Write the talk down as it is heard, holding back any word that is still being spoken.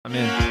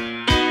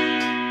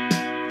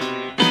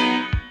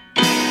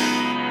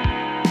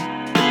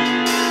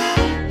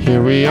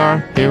Here we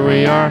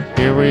are,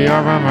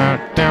 I'm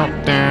out,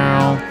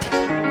 down.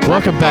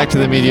 Welcome back to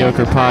the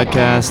Mediocre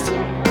Podcast.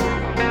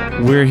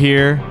 We're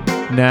here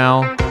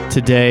now,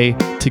 today,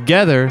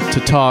 together to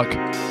talk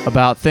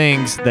about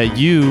things that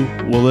you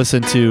will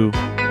listen to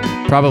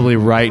probably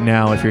right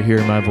now if you're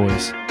hearing my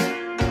voice.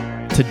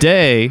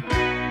 Today,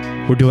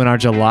 we're doing our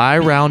July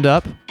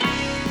Roundup.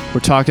 We're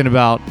talking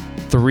about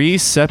 3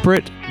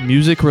 separate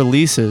music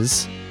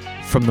releases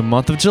from the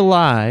month of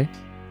July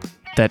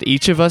that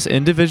each of us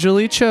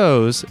individually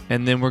chose,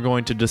 and then we're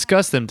going to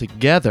discuss them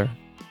together.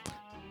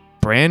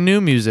 Brand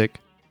new music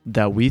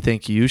that we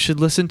think you should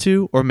listen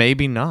to, or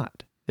maybe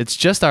not. It's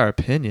just our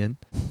opinion.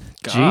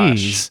 Gosh.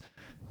 Jeez,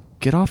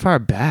 get off our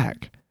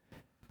back.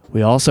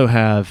 We also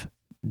have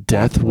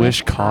Death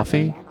Wish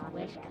Coffee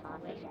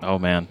Oh,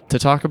 man. to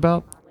talk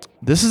about.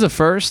 This is a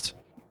first,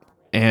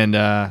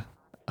 and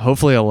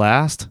hopefully a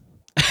last.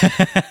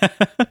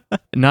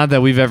 Not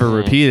that we've ever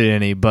repeated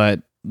any,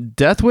 but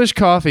Death Wish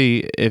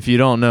Coffee, if you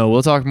don't know,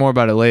 we'll talk more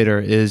about it later,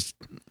 is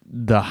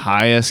the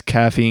highest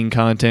caffeine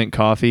content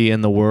coffee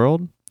in the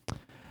world.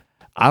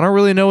 I don't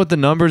really know what the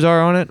numbers are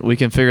on it. We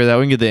can figure that.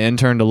 We can get the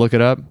intern to look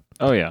it up.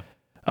 Oh, yeah.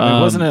 I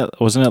mean,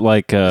 wasn't it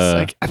like,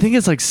 I think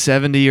it's like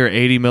 70 or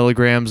 80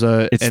 milligrams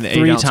it's an 3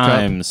 8-ounce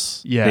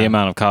times Yeah. the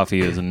amount of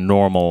coffee as a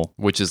normal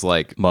which is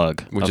like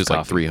mug which of is like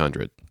coffee.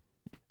 300.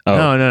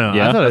 Oh, No.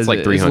 Yeah? I thought That's it's like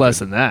like 300. less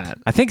than that.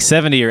 I think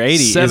 70 or 80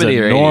 70 is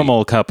or a 80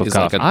 normal cup of is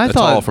like coffee. a I thought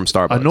tall from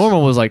Starbucks. A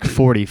normal was like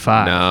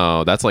 45.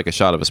 No, that's like a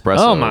shot of espresso.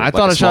 Oh my! I like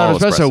thought a shot of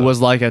small espresso was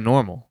like a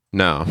normal.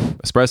 No,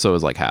 espresso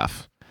is like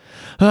half.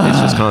 It's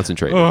just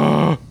concentrated.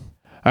 All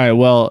right.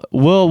 Well,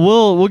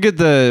 we'll get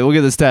the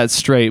stats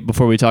straight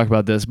before we talk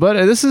about this. But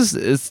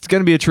it's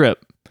going to be a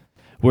trip.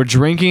 We're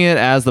drinking it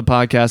as the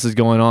podcast is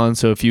going on.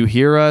 So if you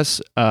hear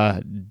us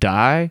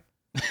die,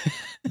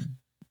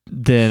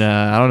 then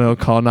I don't know.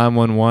 Call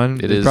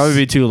 911. It'd probably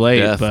be too late.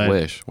 Death but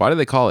wish. Why do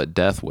they call it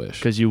death wish?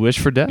 Because you wish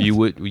for death.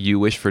 You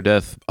wish for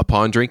death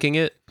upon drinking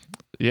it,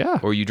 Yeah.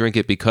 or you drink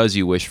it because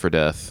you wish for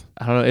death.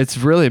 I don't know. It's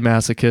really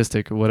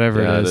masochistic.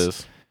 Whatever Yeah, it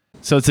is.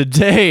 So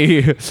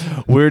today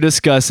we're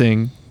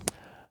discussing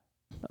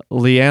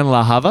Leanne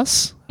La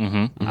Havas.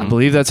 Mm-hmm. I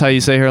believe that's how you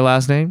say her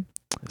last name.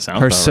 Sounds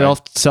Her about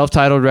right.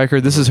 self-titled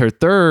record. This is her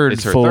third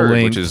It's her full third,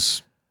 length, which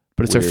is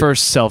but it's her weird.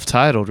 first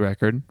self-titled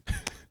record.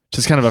 Which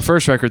is kind of a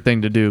first record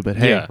thing to do. But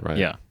hey, Yeah, Right.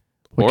 yeah.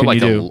 what or can like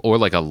you do? or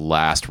like a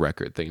last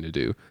record thing to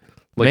do.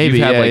 Like Maybe,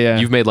 you've had yeah.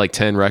 you've made like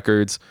 10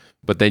 records,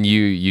 but then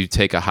you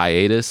take a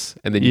hiatus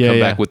and then you come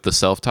back with the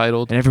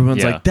self-titled. And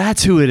everyone's Yeah. like,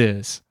 "That's who it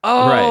is.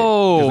 Oh, Right.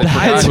 'Cause they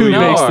That's forgot who you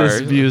makes are.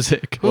 this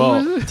music."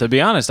 Well, to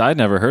be honest, I'd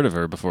never heard of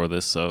her before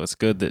this, so it's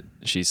good that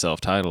she's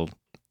self-titled.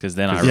 Because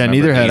then I Yeah, remember.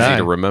 neither had Easy I.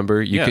 to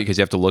remember. Yeah. Because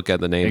you have to look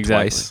at the name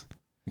Exactly. twice.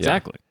 Yeah.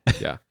 Exactly.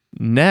 Yeah.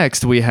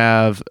 Next, we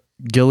have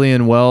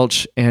Gillian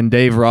Welch and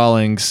Dave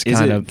Rawlings. Is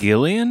kind it of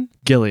Gillian?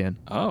 Gillian.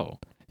 Oh.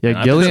 Yeah, I've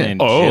been Gillian. saying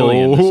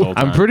Jillian this whole I'm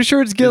time. pretty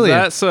sure it's Gillian.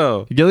 Is that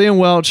so? Gillian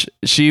Welch.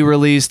 She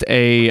released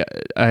a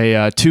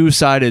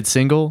 2-sided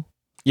single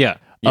Yeah.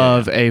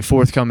 of a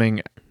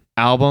forthcoming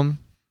album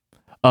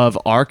of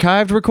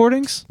archived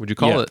recordings. Would you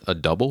call Yeah. it a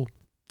double?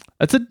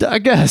 That's I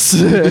guess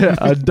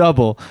a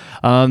double.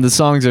 The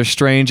songs are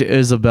Strange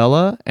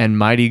Isabella and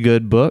Mighty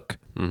Good Book.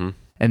 Mm-hmm.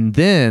 And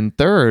then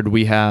third,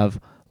 we have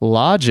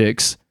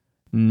Logic's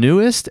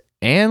newest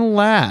and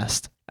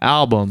last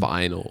album,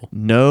 Final.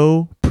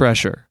 No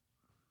Pressure.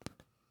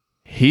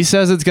 He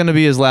says it's going to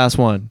be his last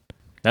one.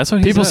 That's what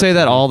he People said. say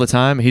that all the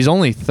time. He's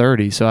only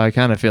 30, so I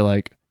kind of feel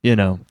like,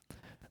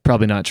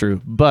 probably not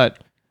true. But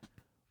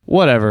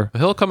whatever.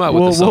 He'll come out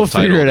with We'll the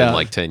self-titled figure it in out.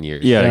 like 10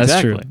 years. Yeah, That's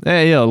exactly. true.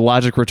 Hey, yeah,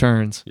 Logic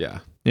returns. Yeah.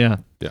 Yeah.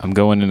 I'm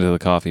going into the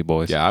coffee,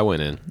 boys. Yeah, I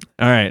went in.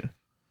 All right.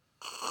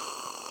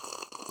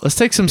 Let's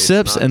take some It's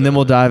sips not and then the-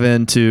 we'll dive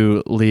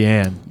into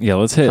Leanne. Yeah,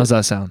 let's How's hit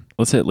that sound?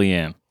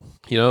 Leanne.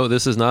 You know,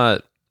 this is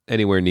not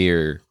anywhere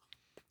near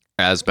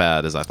as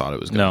bad as I thought it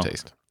was going to No.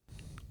 taste.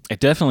 It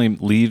definitely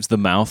leaves the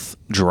mouth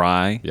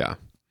dry Yeah.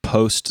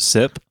 post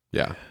sip.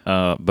 Yeah.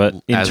 But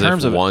in As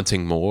terms if of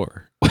wanting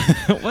more.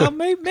 well,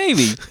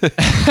 maybe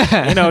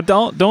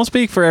don't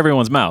speak for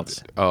everyone's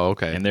mouths Oh,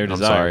 okay. and their I'm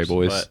desires. sorry,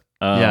 boys.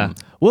 But, Yeah.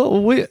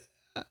 Well, we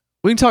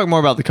can talk more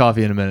about the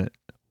coffee in a minute.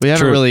 We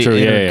haven't true, really true,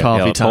 entered yeah,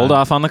 coffee let's time. hold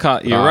off on the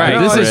coffee. You're right.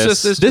 no, This it's is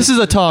just- it's this is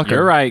a talker.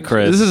 You're right,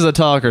 Chris. This is a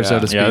talker, so Yeah.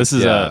 to speak. Yeah, this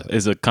is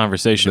Yeah. a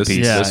conversation This-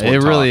 piece. Yeah, this one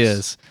it really talks.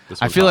 is.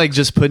 This I one feel like talks.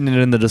 just putting it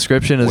in the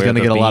description is Where going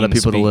to the get a lot of bean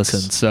people to speaks.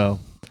 listen. So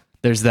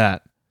there's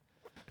that.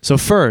 So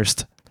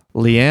first,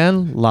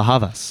 Leanne La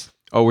Havas.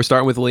 Oh, we're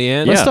starting with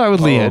Leanne? Let's start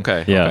with Oh, Leanne.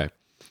 okay. Yeah. Okay.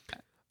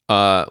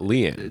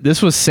 Leanne.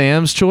 This was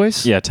Sam's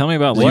choice. Yeah, tell me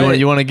about So Leanne.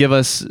 you want to give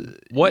us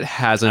What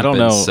hasn't I don't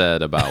been know.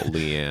 said about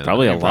Leanne?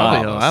 Probably a lot.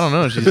 probably, I don't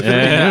know. She's pretty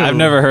Yeah, new. I've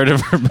never heard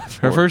of her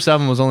before. Her first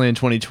album was only in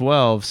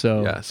 2012,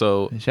 so Yeah.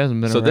 So she hasn't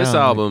been so around. this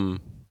album,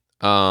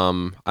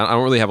 I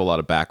don't really have a lot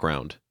of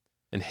background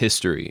and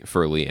history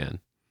for Leanne.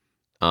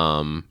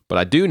 But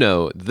I do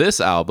know this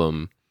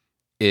album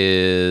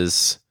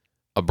is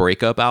a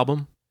breakup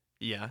album.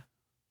 Yeah.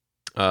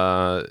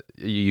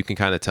 You can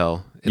kind of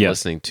tell in Yes.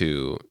 listening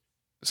to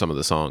some of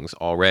the songs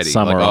already.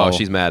 Some like, are oh, all-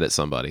 she's mad at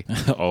somebody.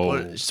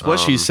 What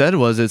she said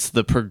was it's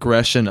the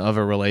progression of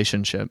a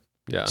relationship.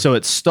 Yeah. So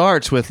it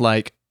starts with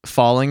like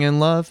falling in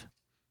love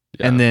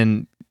Yeah. and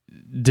then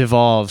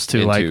devolves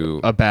to like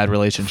Into a bad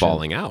relationship.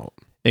 falling out.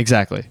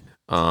 Exactly.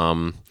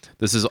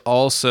 This is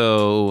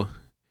also,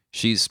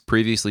 she's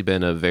previously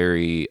been a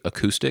very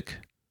acoustic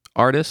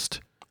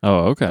artist,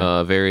 Oh,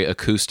 okay. very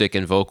acoustic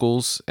in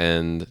vocals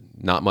and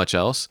not much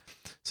else.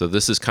 So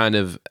this is kind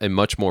of a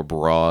much more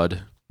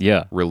broad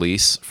Yeah.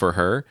 release for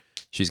her.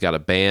 She's got a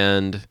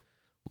band,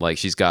 like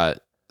she's got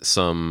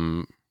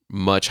some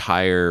much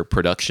higher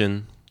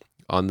production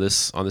on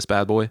this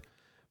bad boy.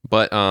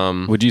 But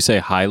Would you say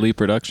highly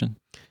production?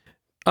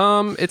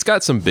 it's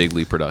got some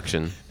bigly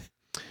production.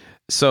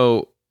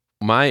 So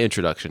my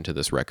introduction to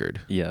this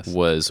record Yes.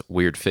 was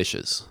Weird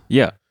Fishes,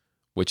 Yeah.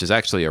 which is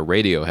actually a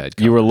Radiohead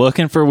cover. You were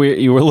looking for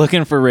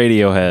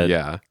Radiohead.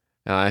 Yeah.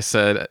 And I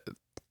said,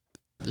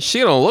 she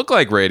don't look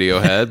like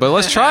Radiohead, but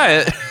let's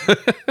try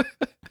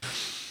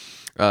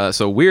it.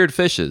 So Weird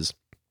Fishes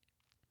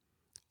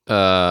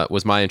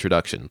was my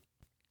introduction.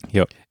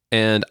 Yep.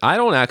 And I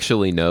don't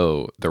actually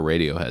know the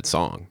Radiohead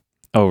song.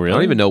 Oh, really? I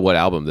don't even know what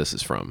album this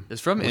is from.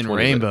 It's from Which In one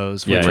is it?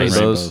 Rainbows. Yeah, which In is-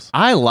 Rainbows.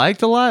 I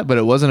liked a lot, but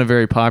it wasn't a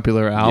very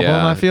popular album,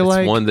 Yeah, I feel it's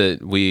like. one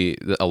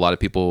that a lot of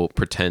people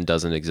pretend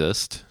doesn't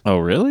exist. Oh,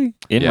 really?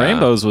 In Yeah.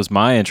 Rainbows was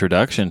my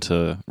introduction to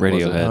Was it?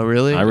 Radiohead. Oh,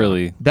 really? I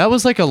really. That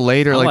was like a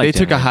later, I like they liked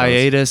took In a Rainbows.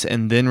 hiatus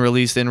and then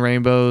released In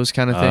Rainbows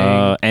kind of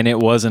thing. And it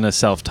wasn't a It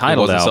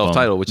self-titled wasn't album.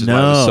 self-titled, which is why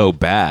it was No. so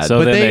bad. So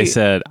But then they they-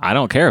 said, I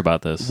don't care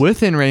about this.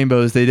 Within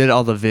Rainbows, they did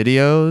all the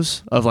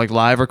videos of like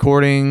live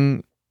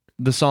recording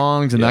the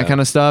songs and Yeah. that kind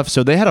of stuff.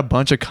 So they had a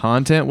bunch of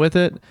content with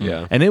it.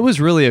 yeah. And it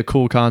was really a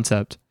cool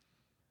concept.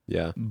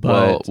 Yeah.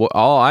 But- well,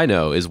 all I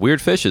know is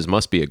Weird Fishes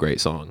must be a great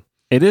song.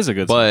 It is a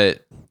good song.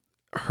 But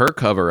her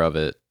cover of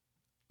it,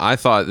 I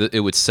thought that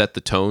it would set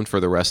the tone for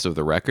the rest of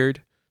the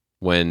record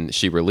when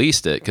she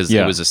released it, because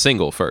Yeah. it was a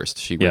single first.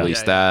 She Yeah.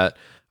 released Yeah, that.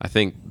 I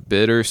think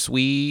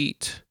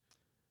Bittersweet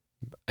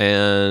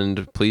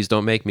and Please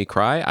Don't Make Me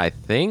Cry, I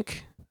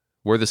think,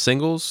 were the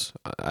singles.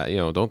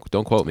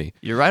 Don't quote me.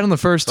 You're right on the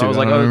first So two. I was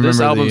like, don't oh, this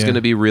remember album's the, going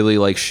to be really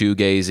like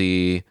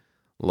shoegazy,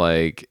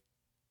 like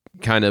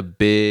kind of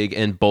big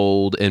and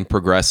bold and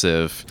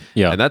progressive.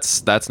 yeah. And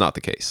that's not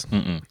the case.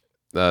 Mm-mm.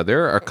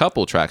 There are a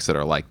couple tracks that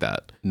are like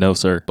that. No,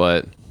 sir.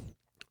 But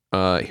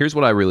here's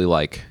what I really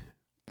like.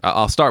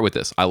 I'll start with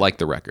this. I like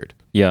the record.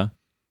 Yeah.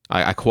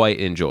 I quite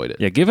enjoyed it.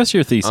 Yeah. Give us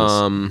your thesis.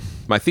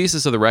 My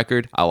thesis of the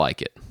record, I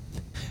like it.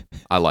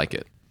 I like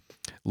it.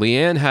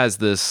 Leanne has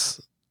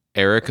this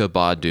Erykah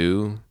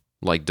Badu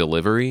like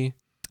delivery.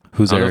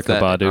 Who's I don't know if Erykah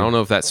that- Badu? I don't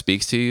know if that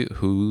speaks to you.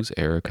 Who's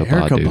Erykah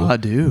Erykah Badu?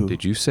 Badu.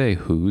 Did you say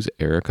who's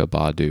Erykah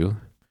Badu?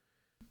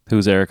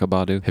 Who's Erykah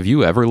Badu? Have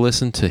you ever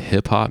listened to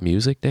hip hop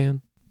music,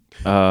 Dan?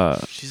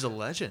 She's a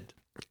legend.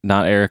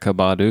 Not Erykah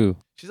Badu.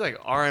 She's like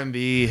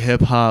R&B, hip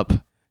hop,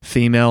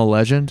 female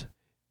legend.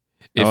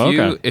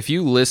 If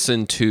you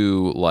listen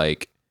to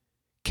like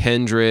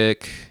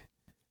Kendrick,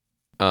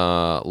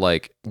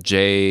 like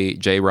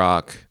J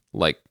Rock,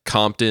 like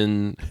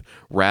Compton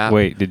rap.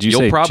 Wait, did you you'll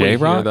say probably hear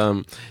J-Rock?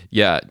 them.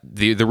 Yeah,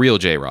 the real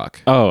J Rock.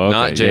 Oh, okay.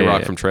 Not J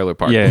Rock from Trailer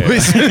Park Yeah, yeah.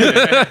 Boys.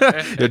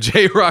 Yeah,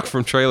 J Rock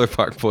from Trailer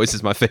Park Boys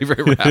is my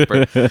favorite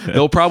rapper.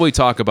 They'll probably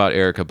talk about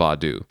Erykah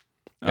Badu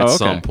at Oh, okay.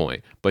 some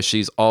point, but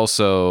she's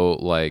also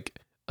like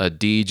a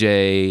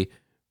DJ,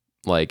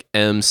 like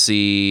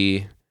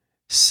MC,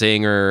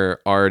 singer,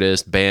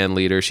 artist, band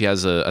leader. She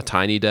has a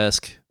tiny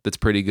desk that's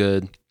pretty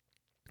good.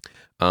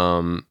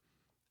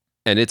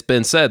 And it's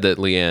been said that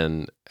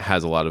Leanne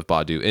has a lot of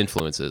Badu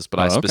influences, but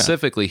I okay.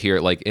 specifically hear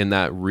it like in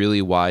that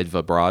really wide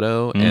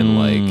vibrato and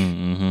like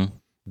mm-hmm.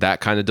 that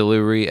kind of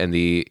delivery and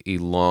the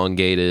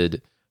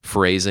elongated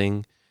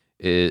phrasing.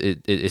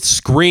 It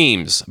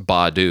screams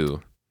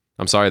Badu.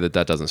 I'm sorry that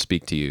doesn't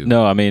speak to you,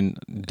 No, I mean,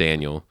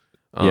 Daniel.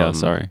 yeah,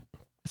 sorry.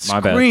 My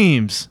bad.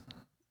 Screams.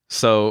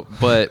 So,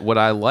 but what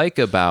I like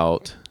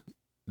about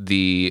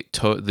the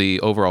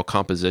overall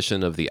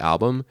composition of the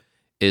album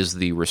is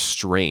the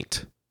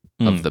restraint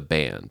of the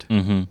band.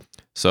 Mm-hmm.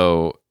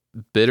 So,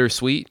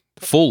 Bittersweet,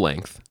 full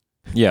length,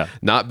 Yeah.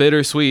 not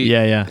Bittersweet,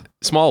 Yeah.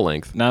 small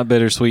length. Not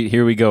bittersweet.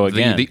 Here we go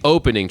again. The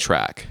opening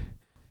track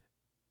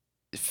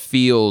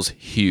feels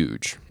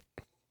huge.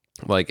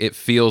 Like it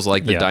feels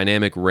like the Yeah.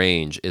 dynamic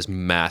range is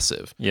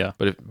massive. yeah.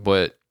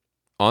 But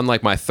on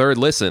like my third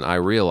listen, I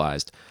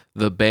realized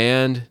the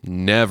band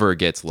never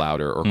gets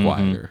louder or Mhm.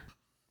 quieter.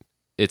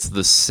 It's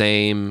the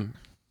same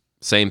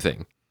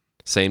thing,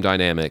 same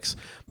dynamics,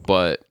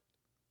 but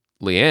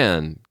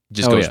Leanne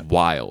just Oh, goes yeah.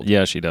 wild.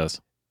 Yeah, she does.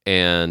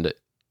 And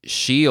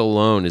she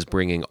alone is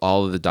bringing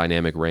all of the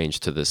dynamic range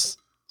to this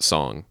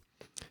song.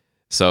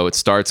 So it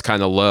starts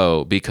kind of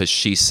low because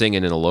she's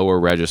singing in a lower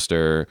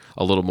register,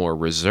 a little more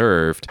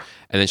reserved,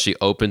 and then she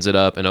opens it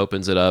up and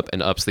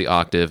ups the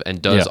octave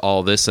and does Yeah.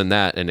 all this and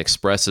that and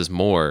expresses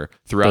more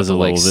throughout Does a the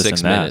like little this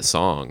 6 and that. minute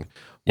song,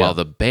 Yeah. while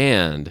the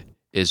band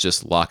is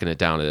just locking it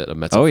down at a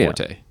mezzo Oh, yeah.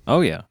 forte.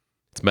 Oh, yeah.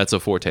 It's mezzo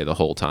forte the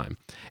whole time.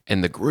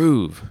 And the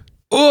groove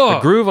The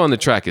groove on the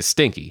track is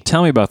stinky.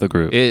 Tell me about the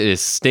groove. It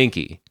is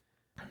stinky.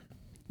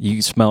 You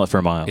can smell it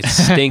for miles. It's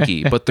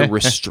stinky, but the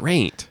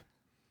restraint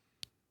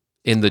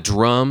in the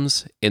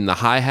drums, in the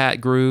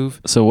hi-hat groove,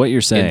 So what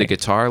you're saying in the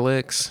guitar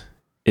licks,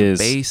 is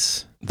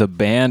bass, the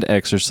band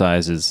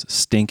exercises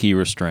stinky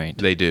restraint,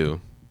 they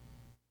do.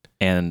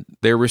 and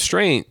Their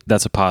restraint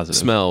that's a positive.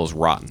 smells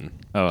rotten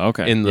Oh,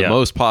 okay. in the Yeah.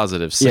 most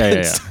positive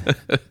Yeah, sense.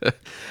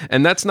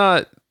 And that's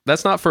not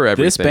for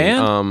everything. This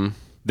band?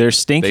 They're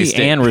stinky They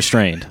stink. and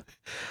restrained.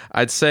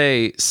 I'd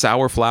say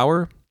Sour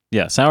Flower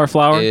Yeah, Sour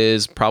Flower.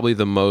 is probably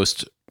the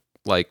most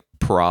like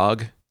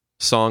prog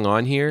song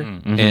on here,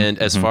 Mhm, and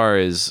as mhm. far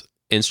as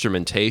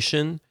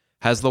instrumentation,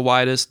 has the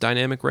widest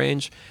dynamic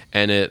range,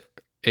 and it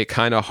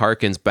kind of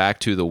harkens back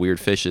to the Weird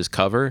Fishes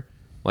cover.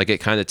 Like it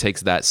kind of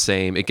takes that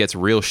same. It gets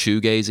real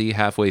shoegazy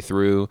halfway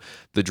through.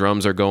 The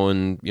drums are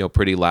going,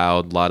 pretty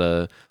loud. Lot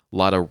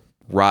of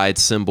ride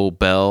cymbal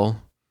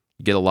bell.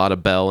 You get a lot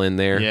of bell in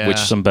there, Yeah. which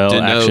Some bell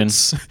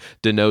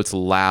denotes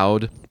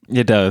loud.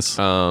 It does.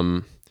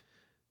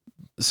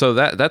 So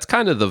that's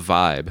kind of the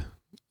vibe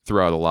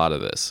throughout a lot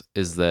of this,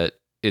 is that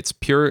it's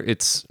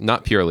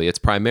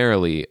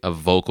primarily a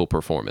vocal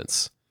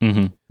performance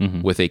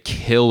with a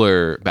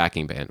killer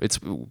backing band. It's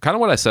kind of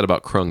what I said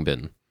about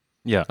Krungbin.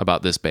 Yeah.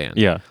 About this band.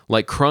 Yeah.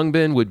 Like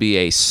Krungbin would be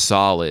a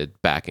solid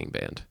backing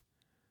band.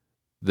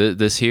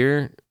 This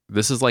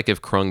is like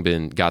if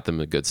Krungbin got them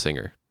a good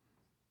singer.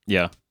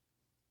 Yeah.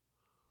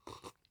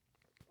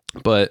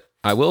 But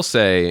I will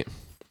say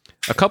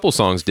a couple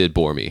songs did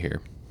bore me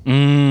here.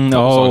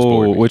 songs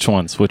bored me. Which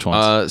ones?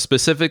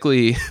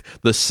 Specifically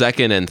the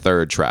second and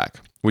third track,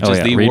 which Oh, is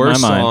yeah. the Read My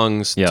worst Mind.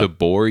 songs Yeah. to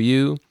bore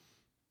you,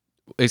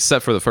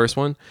 except for the first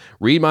one.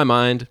 Read My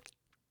Mind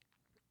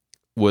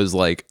was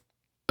like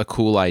a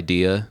cool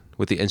idea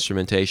with the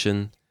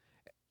instrumentation,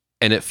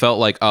 and it felt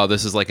like, oh,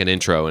 this is like an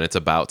intro and it's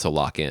about to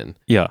lock in.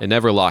 Yeah. It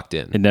never locked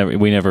in.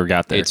 We never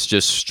got there. It's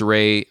just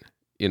straight,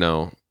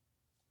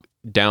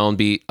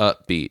 downbeat,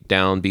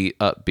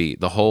 upbeat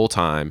the whole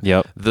time.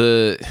 Yep.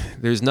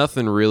 There's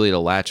nothing really to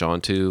latch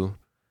onto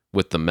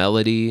with the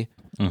melody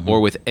or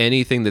with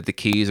anything that the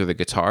keys or the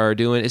guitar are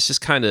doing. It's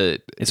just kind of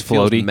It's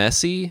feels floaty.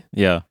 messy.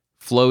 Yeah.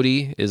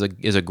 Floaty is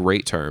a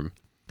great term,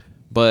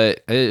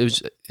 but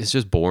it's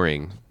just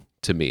boring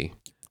to me.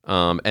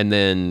 And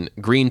then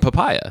Green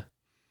Papaya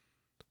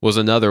was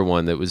another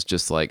one that was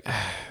just like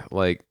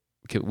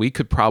we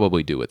could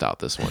probably do without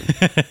this one.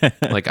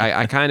 Like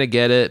I kind of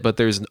get it, but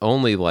there's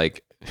only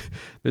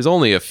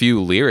a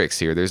few lyrics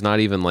here. There's not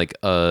even like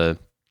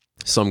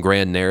some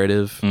grand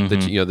narrative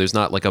that there's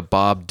not like a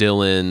Bob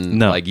Dylan.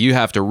 No. Like you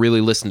have to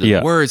really listen to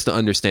the words to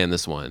understand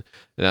this one.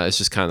 It's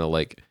just kind of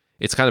like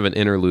it's kind of an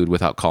interlude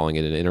without calling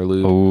it an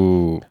interlude.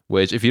 Ooh.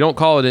 Which if you don't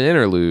call it an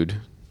interlude,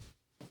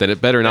 then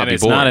it better not be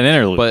It's boring. not an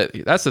interlude.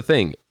 But that's the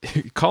thing.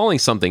 Calling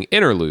something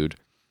interlude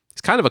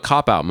is kind of a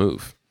cop-out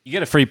move. You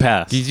get a free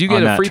pass. You get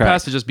on a that free track.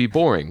 pass to just be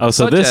boring. Oh,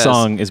 so Such this as-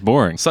 song is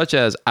boring. Such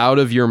as Out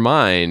of Your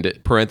Mind,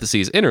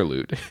 parentheses,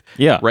 interlude,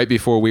 Yeah. right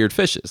before Weird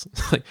Fishes.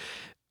 Like,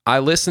 I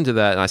listened to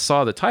that and I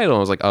saw the title and I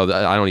was like, oh,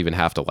 I don't even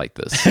have to like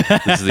this.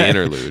 This is the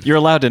interlude. You're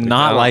allowed to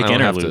not I like don't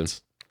have to.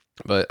 interludes.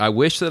 But I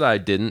wish that I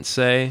didn't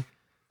say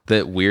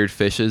that Weird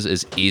Fishes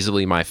is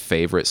easily my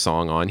favorite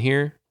song on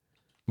here,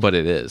 but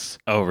it is.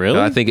 Oh, really?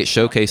 I think it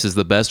showcases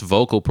the best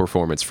vocal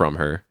performance from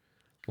her.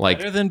 Like,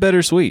 Better than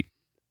Bittersweet.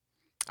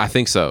 I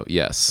think so,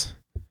 yes.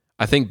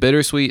 I think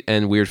Bittersweet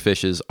and Weird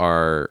Fishes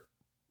are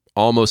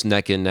almost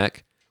neck and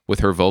neck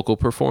with her vocal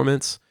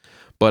performance,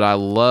 but I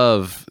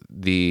love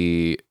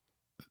the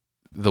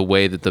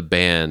way that the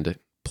band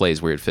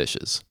plays Weird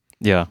Fishes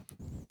Yeah.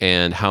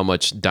 and how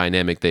much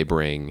dynamic they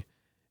bring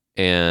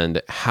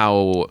and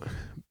how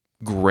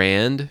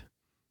grand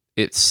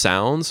it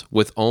sounds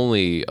with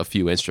only a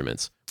few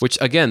instruments, which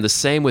again, the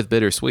same with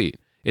Bittersweet.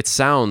 It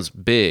sounds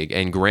big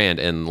and grand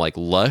and like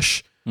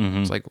lush.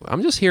 It's like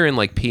I'm just hearing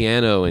like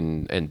piano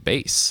and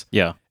bass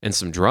Yeah. and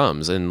some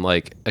drums, and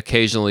like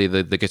occasionally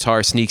the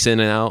guitar sneaks in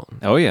and out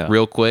Oh, yeah.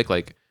 real quick,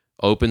 like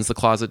opens the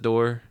closet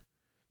door,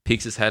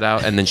 peeks his head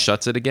out, and then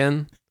shuts it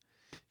again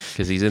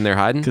because he's in there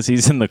hiding. Because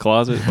he's in the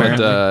closet.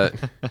 But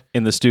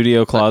in the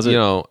studio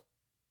closet.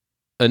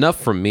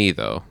 enough from me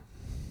though.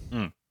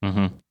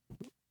 Mm-hmm.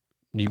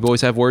 You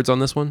boys have words on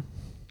this one?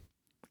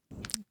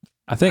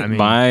 I think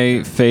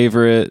my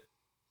favorite,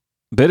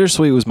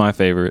 Bittersweet was my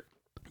favorite.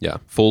 Yeah,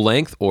 full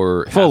length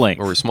or Full length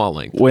or small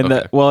length. When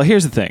well,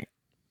 here's the thing.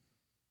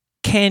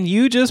 Can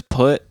you just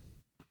put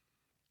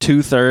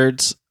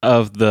 2/3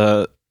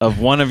 of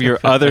one of your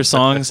other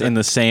songs in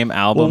the same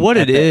album? Well, what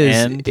at it the is,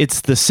 end?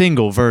 it's the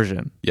single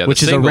version, Yeah, the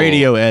which is a single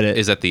radio edit.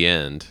 is at the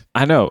end.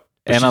 I know.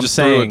 But And she I'm just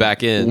threw saying, it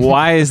back in.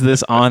 why is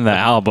this on the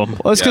album?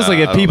 Well, it's because Yeah,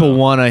 like I if people don't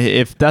know. want to,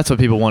 if that's what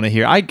people want to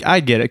hear, I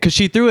get it. Because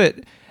she threw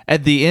it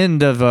at the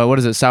end of what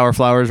is it, Sour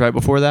Flowers, right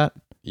before that.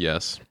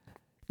 Yes.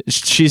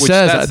 She Which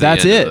says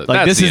that's the end it. of the-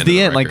 Like that's this the is end the of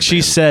the end. Like record, she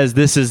man. says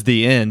this is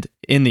the end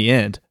in the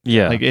end.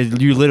 Yeah. Like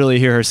you literally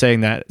hear her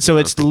saying that. So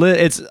it's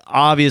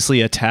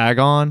obviously a tag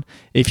on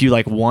if you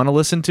like want to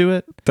listen to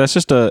it. That's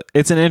just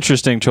it's an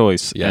interesting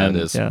choice. Yeah, and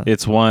it is. Yeah.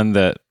 It's one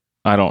that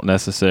I don't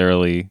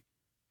necessarily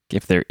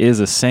if there is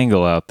a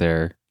single out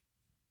there,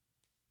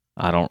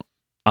 I don't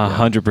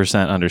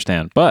 100%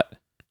 understand. But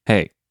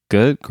hey,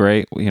 good,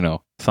 great,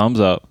 thumbs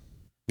up.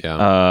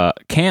 Yeah.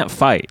 Can't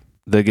Fight.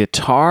 The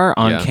guitar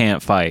on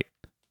Can't Fight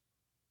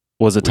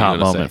was a top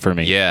moment for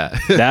me. Yeah.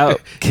 That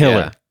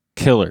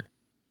killer.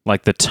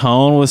 Like the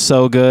tone was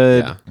so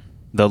good. Yeah.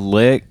 The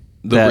lick,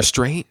 the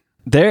restraint.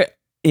 There,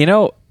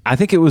 I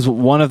think it was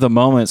one of the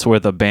moments where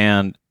the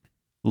band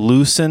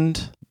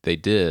loosened. They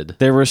did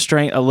their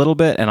restraint a little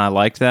bit, and I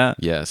liked that.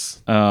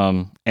 Yes.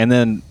 And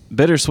then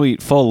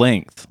Bittersweet full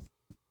length.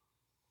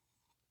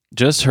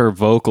 Just her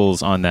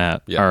vocals on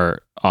that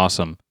are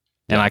awesome.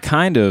 And I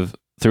kind of,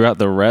 throughout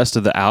the rest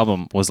of the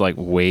album, was like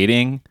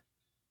waiting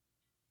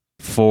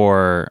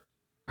for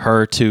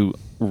her to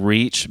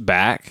reach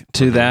back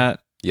to that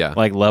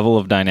like level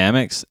of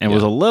dynamics, and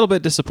was a little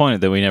bit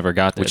disappointed that we never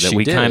got there. Which that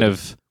we did, kind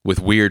of with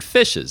Weird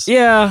Fishes.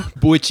 Yeah.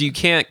 Which you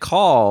can't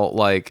call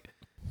like,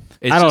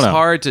 it's just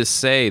hard to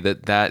say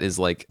that is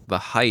like the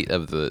height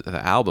of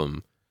the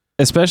album.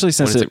 Especially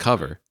since it's a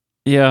cover.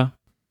 Yeah.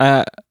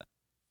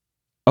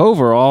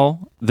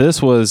 Overall,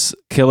 this was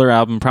killer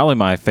album, probably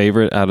my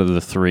favorite out of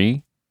the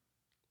three.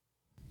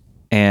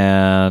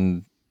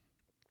 And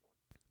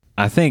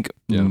I think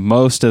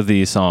most of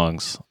these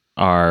songs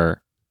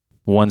are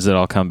ones that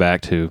I'll come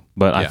back to.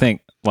 But I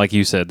think, like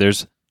you said,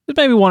 there's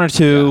maybe one or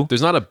two. Yeah.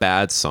 There's not a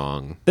bad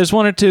song. There's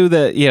one or two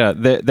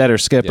that are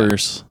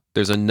skippers. Yeah.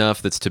 There's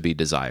enough that's to be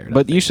desired.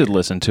 But you should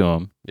listen to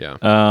them. Yeah.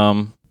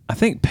 I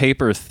think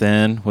Paper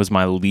Thin was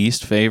my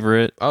least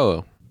favorite.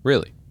 Oh,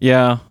 really?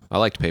 Yeah. I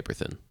liked Paper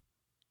Thin.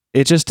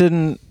 It just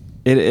didn't.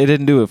 It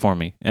didn't do it for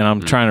me, and I'm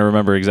trying to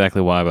remember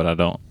exactly why, but I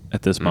don't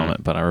at this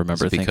moment. But I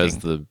remember because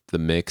thinking the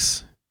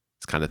mix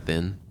is kind of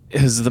thin.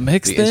 Is the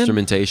mix the thin?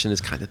 Instrumentation is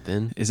kind of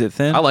thin. Is it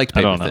thin? I liked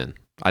Paper Thin.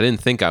 I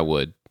didn't think I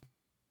would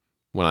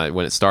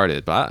when it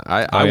started, but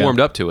I warmed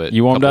up to it.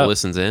 You warmed up?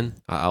 Listens in,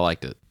 I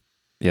liked it.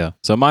 Yeah.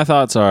 So my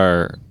thoughts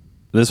are,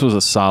 this was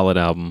a solid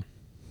album.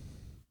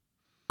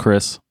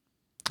 Chris,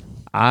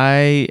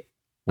 I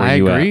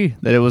agree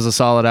that it was a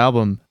solid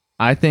album.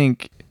 I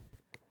think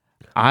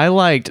I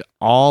liked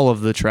all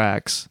of the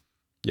tracks.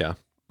 Yeah.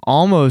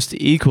 Almost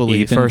equally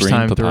Even first Green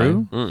time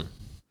Papaya. through.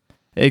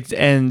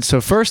 And so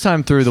first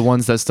time through, the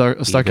ones that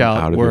stuck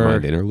out of were your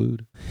mind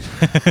interlude.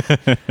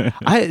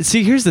 I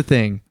see. Here's the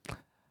thing.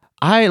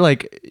 I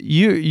like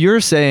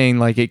you're saying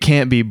like it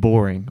can't be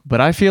boring,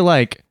 but I feel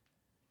like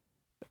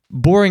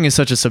boring is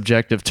such a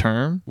subjective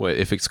term. What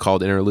if it's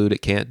called interlude?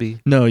 It can't be.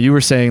 No, you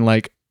were saying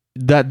like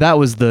that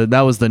was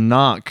the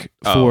knock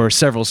for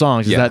several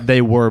songs is that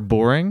they were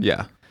boring.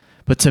 Yeah.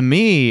 But to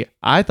me,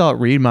 I thought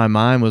Read My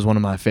Mind was one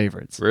of my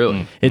favorites.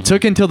 Really? It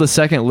took until the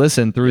second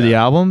listen through the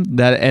album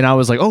and I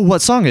was like, oh,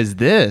 what song is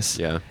this?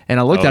 Yeah. And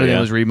I looked at it and it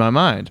was Read My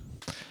Mind.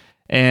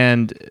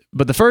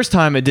 But the first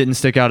time it didn't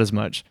stick out as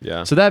much.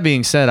 Yeah. So that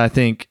being said, I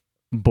think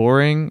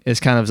boring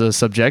is kind of a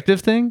subjective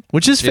thing,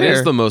 which is fair. It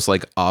is the most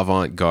like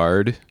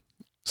avant-garde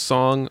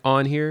song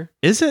on here.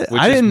 Is it?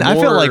 I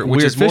felt like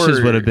Weird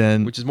Fishes would have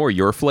been, which is more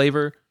your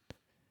flavor.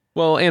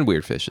 Well, and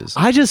Weird Fishes.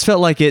 I just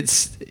felt like it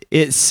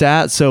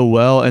sat so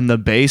well, and the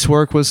bass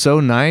work was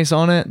so nice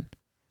on it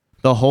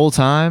the whole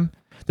time.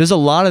 There's a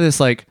lot of this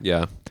like,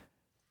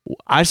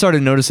 I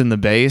started noticing the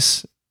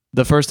bass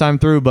the first time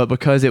through, but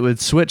because it would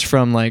switch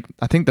from like,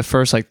 I think the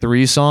first like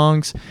 3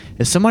 songs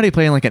is somebody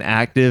playing like an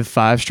active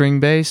 5-string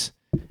bass,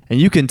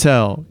 and you can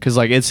tell because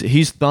like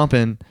he's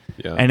thumping.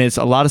 Yeah. And it's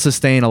a lot of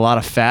sustain, a lot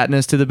of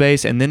fatness to the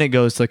bass, and then it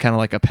goes to kind of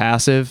like a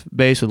passive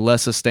bass with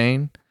less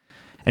sustain,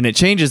 and it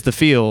changes the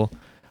feel.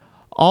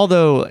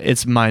 Although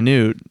it's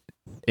minute,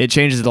 it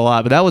changes it a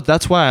lot. But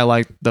that's why I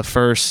like the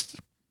first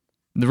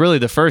 2,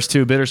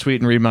 Bittersweet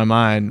and Read My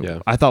Mind. Yeah.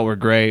 I thought were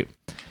great.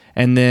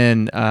 And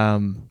then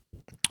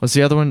what's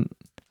the other one?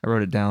 I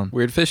wrote it down.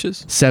 Weird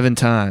Fishes. 7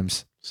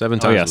 Times. 7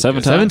 times. Oh yeah, 7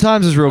 times. 7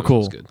 Times is real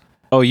cool. Good.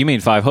 Oh, you mean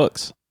 5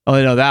 hooks?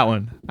 Oh no, that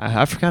one.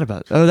 I forgot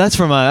about it. Oh, that's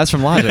from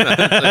Logic.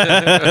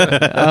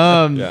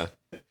 Yeah.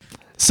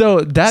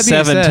 So that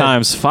being 7 said,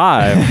 times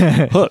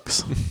 5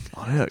 hooks.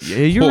 Oh, yeah,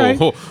 you're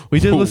right.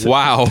 We did listen.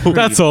 Wow.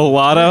 That's a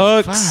lot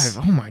of hooks.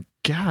 5. Oh my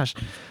gosh.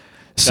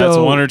 That's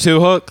 1 or 2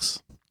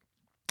 hooks.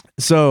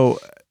 So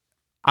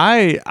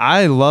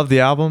I love the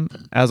album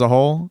as a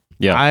whole.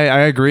 Yeah. I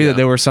agree that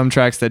there were some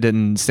tracks that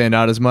didn't stand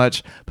out as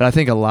much, but I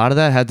think a lot of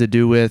that had to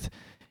do with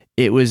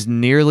it was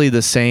nearly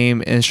the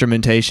same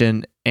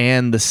instrumentation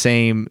and the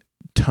same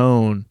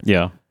tone.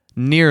 Yeah.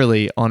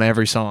 Nearly on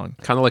every song.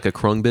 Kind of like a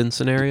Krungbin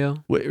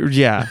scenario.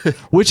 Yeah.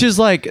 Which is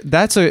like,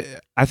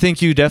 I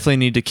think you definitely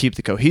need to keep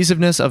the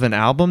cohesiveness of an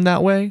album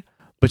that way,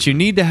 but you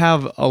need to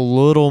have a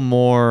little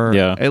more,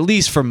 at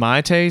least for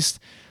my taste.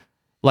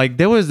 Like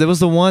there was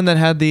the one that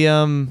had the,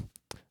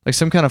 like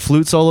some kind of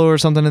flute solo or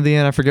something at the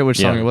end. I forget which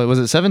song it was. Was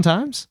it 7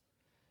 Times?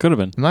 Could have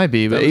been. It might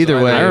be, but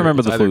either way. I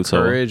remember the flute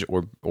solo. Courage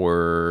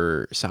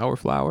or Sour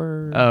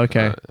Flower. Oh,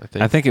 okay.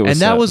 I think it was.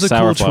 And that was a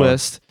cool Flower.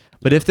 twist.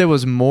 But if there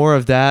was more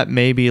of that,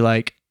 maybe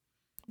like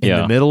in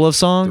the middle of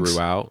songs,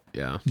 throughout,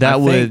 yeah, that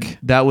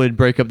would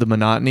break up the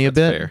monotony a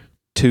bit. Fair.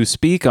 To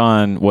speak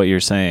on what you're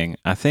saying,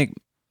 I think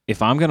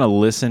if I'm going to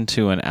listen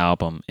to an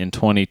album in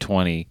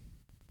 2020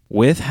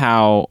 with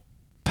how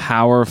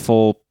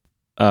powerful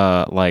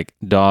like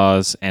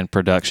DAWs and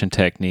production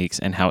techniques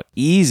and how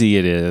easy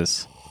it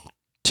is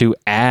to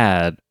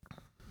add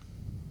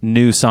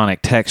new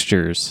sonic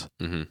textures,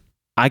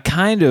 I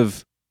kind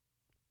of,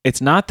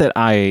 it's not that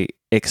I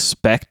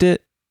expect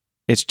it,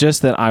 it's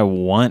just that I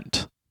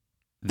want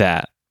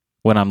that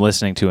when I'm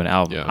listening to an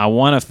album. I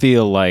want to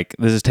feel like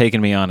this is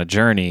taking me on a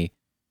journey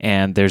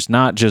and there's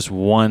not just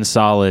one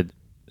solid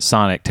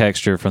sonic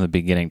texture from the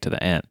beginning to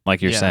the end,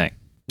 like you're saying.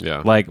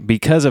 Yeah. Like,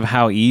 because of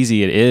how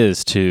easy it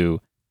is to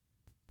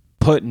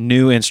put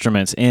new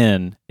instruments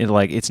in,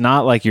 it's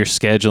not like you're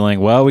scheduling,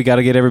 well, we got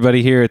to get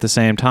everybody here at the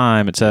same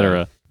time,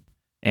 etc.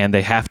 And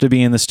they have to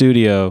be in the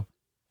studio.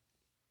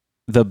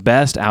 The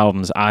best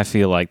albums, I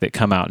feel like, that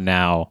come out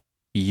now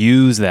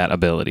use that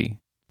ability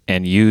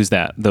and use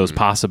those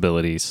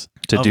possibilities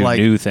to do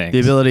new things. The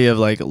ability of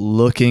like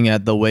looking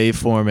at the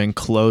waveform in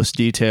close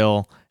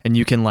detail, and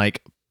you can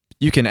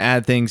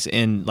add things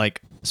in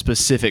like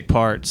specific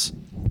parts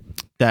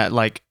that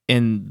like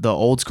in the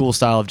old school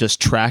style of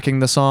just tracking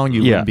the song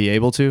you wouldn't be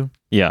able to.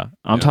 Yeah.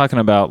 I'm talking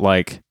about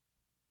like,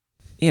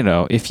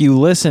 if you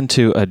listen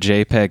to a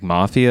JPEG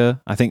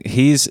Mafia, I think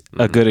he's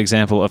a good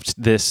example of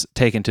this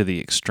taken to the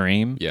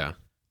extreme. Yeah.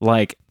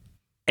 Like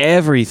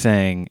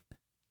everything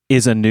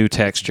is a new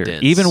texture.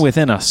 Dense. Even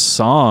within a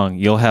song,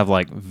 you'll have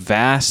like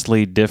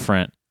vastly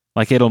different,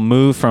 like it'll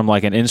move from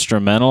like an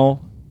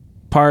instrumental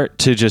part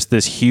to just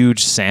this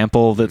huge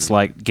sample that's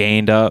like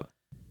gained up.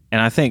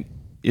 And I think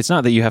it's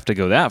not that you have to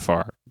go that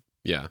far.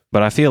 Yeah.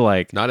 But I feel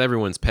like not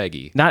everyone's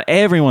Peggy. Not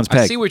everyone's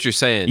Peggy. I see what you're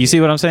saying. You see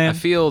what I'm saying? I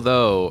feel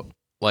though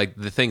like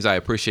the things I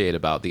appreciate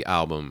about the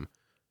album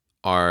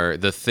are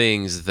the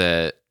things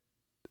that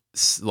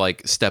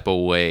like step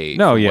away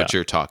from what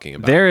you're talking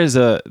about. There's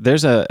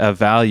a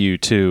value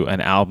to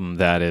an album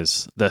that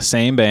is the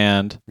same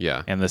band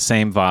and the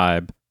same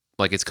vibe.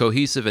 Like it's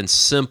cohesive and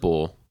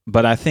simple.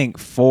 But I think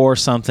for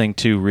something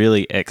to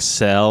really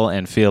excel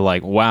and feel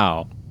like,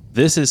 wow,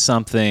 this is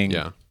something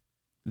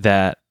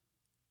that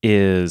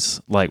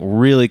is like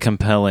really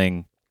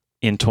compelling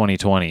in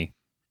 2020,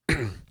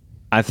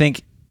 I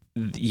think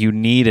you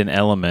need an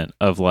element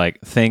of like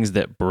things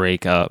that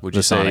break up Would the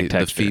you say sonic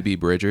texture. The Phoebe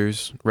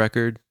Bridgers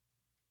record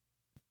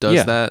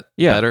does that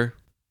better?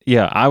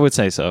 Yeah, I would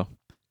say so.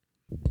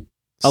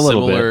 A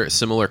little bit.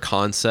 Similar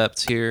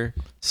concepts here,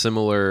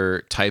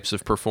 similar types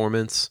of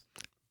performance,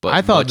 but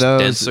I thought much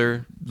those,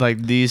 denser.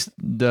 Like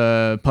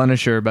the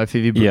Punisher by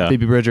Phoebe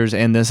Bridgers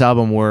and this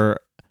album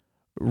were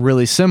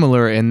really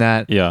similar in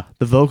that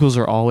the vocals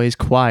are always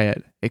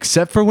quiet,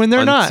 except for when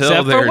they're not.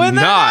 Except for when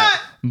they're not.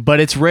 But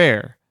it's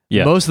rare.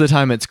 Yeah. Most of the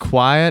time it's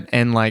quiet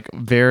and like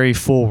very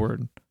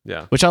forward.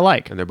 Yeah. Which I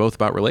like. And they're both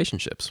about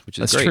relationships, which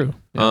is That's great. true.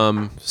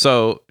 Yeah.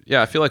 So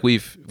I feel like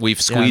we've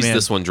squeezed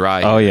this one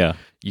dry. Oh yeah.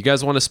 You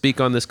guys want to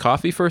speak on this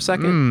coffee for a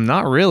second?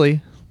 Not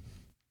really.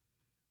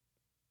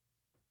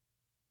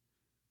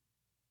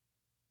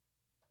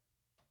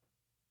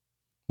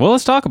 Well,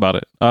 let's talk about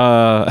it.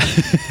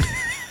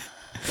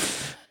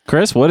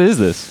 Chris, what is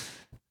this?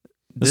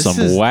 This is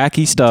some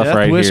wacky stuff Death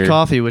right Wish here.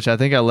 coffee, which I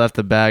think I left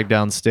the bag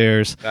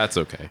downstairs. That's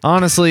okay.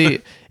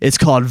 Honestly, it's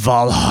called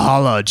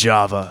Valhalla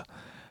Java.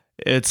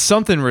 It's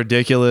something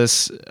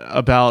ridiculous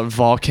about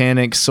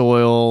volcanic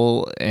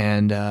soil,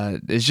 and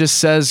it just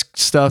says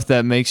stuff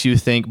that makes you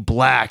think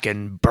black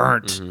and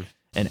burnt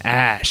and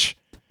ash.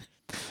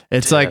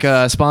 It's like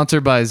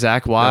sponsored by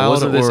Zach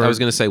Wild. I was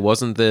going to say,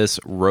 wasn't this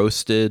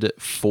roasted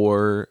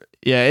for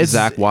it's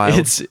Zach Wild?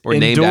 It's or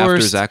named after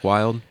Zach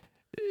Wild?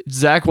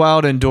 Zach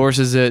Wild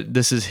endorses it.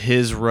 This is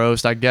his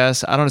roast, I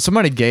guess. I don't know.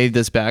 Somebody gave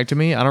this bag to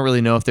me. I don't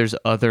really know if there's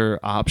other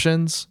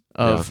options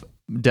of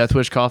Death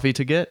Wish coffee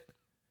to get.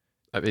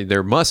 I mean,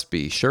 there must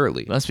be,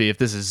 surely. Must be if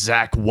this is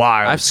Zach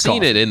Wild. I've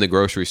seen it in the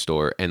grocery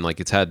store, and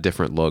like it's had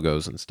different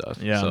logos and stuff.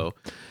 Yeah. So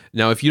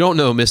now, if you don't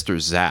know Mr.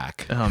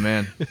 Zach, oh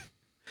man,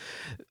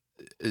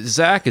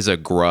 Zach is a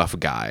gruff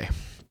guy.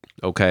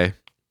 Okay,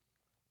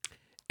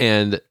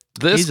 and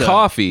this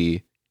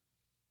coffee,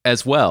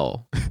 as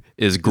well,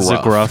 is gruff. It's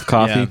a gruff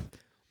coffee. Yeah.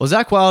 Well,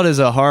 Zach Wild is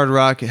a hard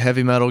rock,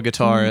 heavy metal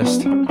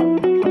guitarist.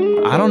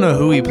 I don't know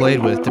who he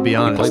played with, to be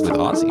honest. He played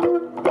with Ozzy.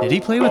 Did he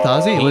play with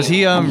Ozzy? Was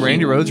he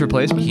Randy Rhoads'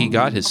 replacement? He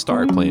got his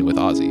start playing with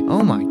Ozzy.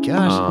 Oh my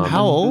gosh!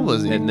 How old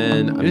was he? And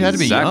then He had to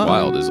be Zach young.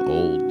 Wild is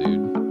old,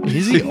 dude.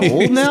 Is he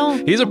old now?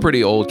 He's a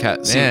pretty old cat.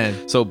 Man.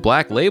 See, so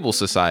Black Label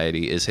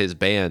Society is his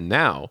band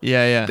now.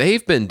 Yeah.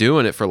 They've been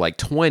doing it for like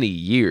 20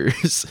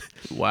 years.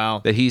 Wow.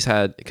 That he's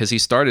had, because he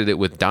started it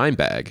with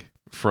Dimebag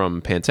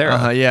from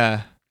Pantera.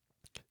 Yeah.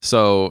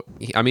 So,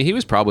 he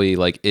was probably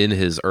like in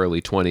his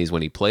early 20s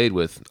when he played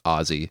with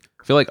Ozzy.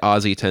 I feel like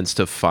Ozzy tends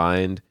to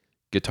find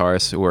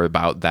guitarists who are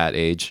about that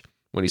age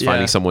when he's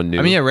finding someone new.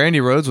 Randy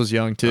Rhoads was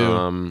young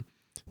too.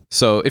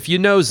 So if you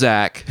know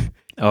Zach,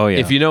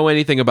 if you know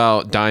anything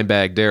about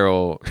Dimebag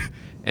Darrell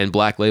and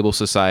Black Label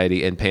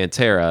Society and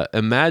Pantera,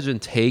 imagine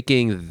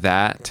taking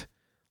that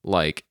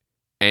like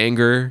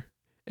anger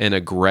and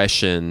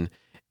aggression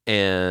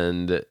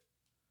and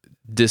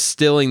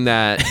distilling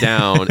that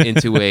down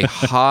into a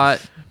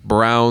hot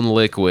brown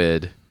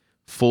liquid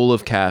full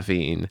of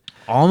caffeine.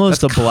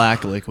 Almost a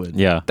black liquid.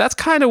 Yeah. That's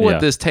kind of what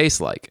this tastes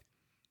like.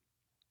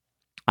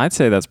 I'd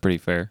say that's pretty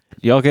fair.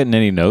 Y'all getting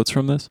any notes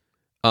from this?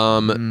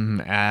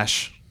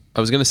 Ash. I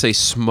was gonna say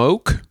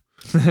smoke.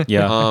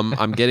 Yeah.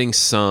 I'm getting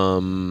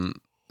some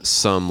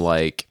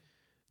like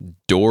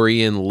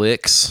Dorian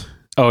licks.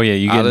 Oh yeah,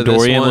 you out get of this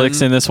Dorian one.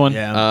 licks in this one?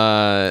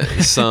 Yeah.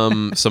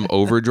 Some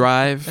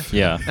overdrive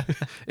Yeah.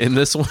 in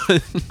this one.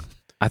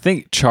 I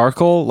think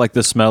charcoal, like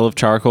the smell of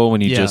charcoal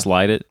when you just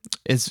light it,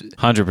 It's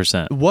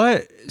 100%.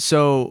 what?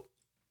 So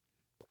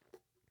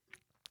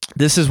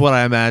this is what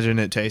I imagine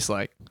it tastes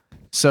like.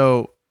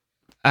 So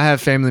I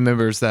have family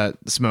members that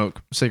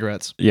smoke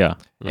cigarettes, Yeah.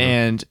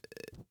 and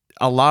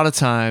a lot of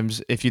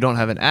times, if you don't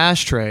have an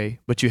ashtray,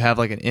 but you have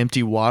like an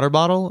empty water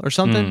bottle or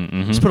something,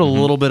 just put a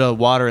little bit of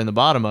water in the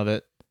bottom of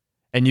it,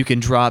 and you can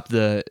drop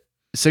the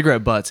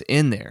cigarette butts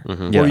in there,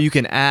 or you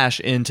can ash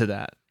into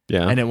that.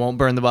 Yeah. And it won't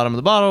burn the bottom of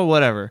the bottle,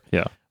 whatever.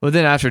 Yeah. But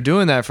then after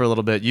doing that for a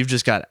little bit, you've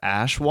just got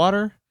ash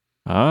water.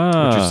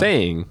 Ah. What you're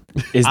saying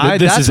is that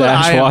this that's is what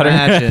ash I water?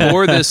 imagine.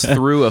 pour this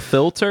through a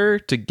filter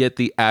to get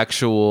the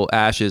actual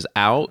ashes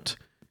out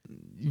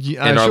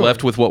and are Sure.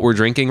 left with what we're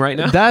drinking right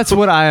now? That's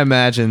what I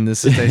imagine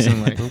this is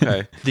tasting like.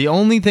 Okay. The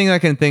only thing I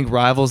can think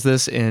rivals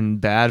this in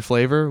bad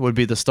flavor would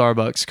be the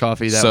Starbucks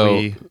coffee that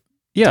we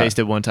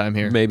tasted one time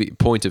here. Maybe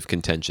point of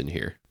contention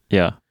here.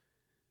 Yeah.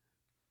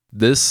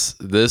 This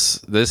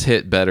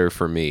hit better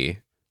for me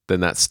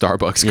than that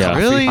Starbucks Yeah. coffee.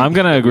 Really? I'm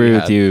going to agree we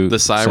with had. you. The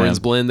Sirens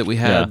Sam. blend that we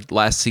had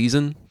last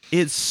season.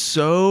 It's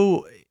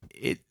so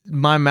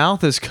my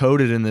mouth is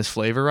coated in this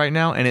flavor right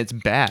now, and it's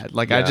bad.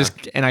 Like I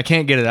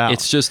can't get it out.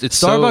 It's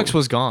Starbucks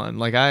was gone.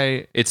 Like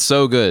it's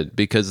so good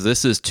because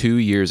this is 2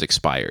 years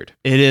expired.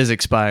 it is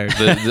expired.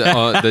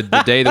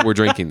 The day that we're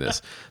drinking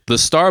this, the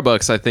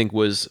Starbucks I think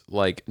was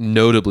like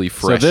notably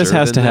fresher. So this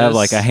has to than have this.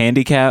 like a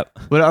handicap.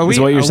 But are is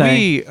we? what you're are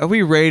saying? Are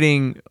we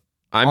rating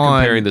I'm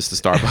on- comparing this to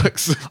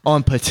Starbucks.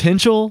 on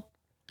potential?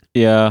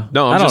 Yeah.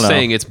 No, I I'm don't just know.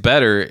 saying it's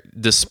better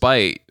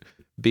despite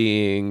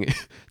being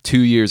 2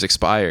 years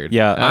expired.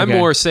 Yeah. I'm Okay.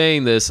 more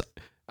saying this.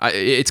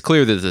 It's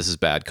clear that this is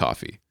bad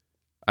coffee.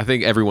 I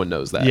think everyone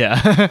knows that.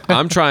 Yeah.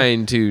 I'm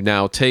trying to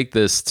now take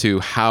this to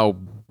how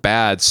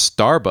bad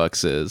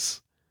Starbucks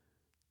is.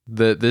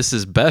 That this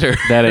is better.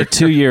 that a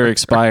 2-year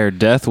expired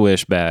Death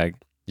Wish bag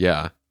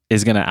Yeah.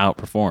 is going to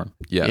outperform.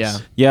 Yes. Yeah.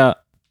 Yeah.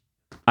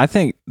 I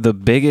think the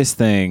biggest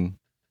thing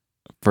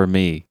for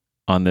me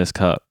on this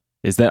cup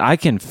is that I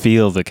can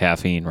feel the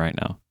caffeine right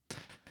now.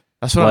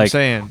 That's what I'm Like-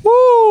 saying.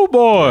 Woo,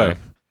 boy. Yeah.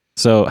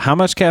 So how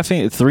much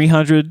caffeine?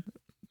 300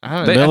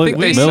 I They- don't know. I think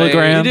they say-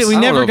 milligrams? We I don't know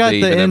never if got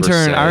they the even ever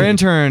intern. say. Our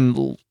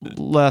intern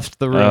left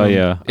the room. Oh,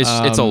 yeah. It's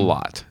a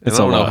lot. it's I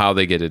don't a know lot. how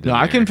they get it. No, in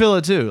I can there. feel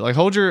it too. Like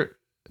hold your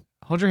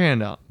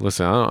hand out.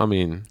 Listen, I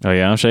mean, Oh,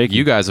 yeah. I'm shaking.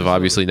 you guys have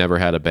obviously never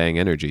had a Bang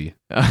Energy,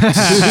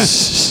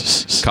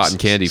 cotton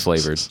candy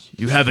flavored.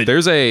 You haven't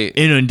There's a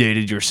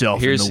inundated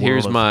yourself. here's in the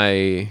world of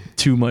my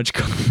too much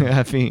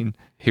caffeine.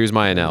 here's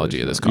my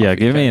analogy of this coffee. Yeah,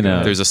 give me an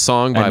There's a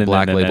song by an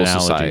Black Label analogy.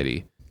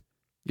 Society.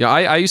 Yeah,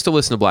 I used to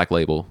listen to Black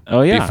Label.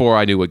 Oh, yeah. Before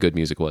I knew what good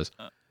music was.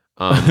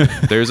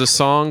 There's a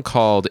song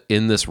called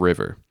 "In This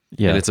River,"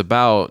 Yeah. and it's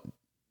about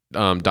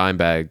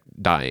Dimebag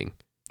dying.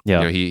 Yeah.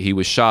 You know, he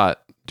was shot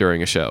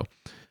during a show.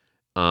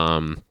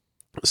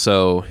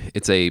 So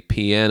it's a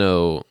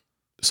piano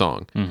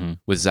song Mhm.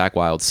 with Zakk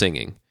Wylde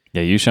singing.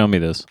 Yeah, you show me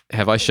this.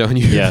 Have I shown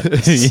you? Yeah.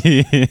 this?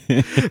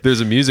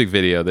 There's a music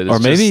video that is Or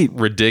maybe- just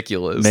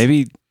ridiculous.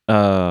 Maybe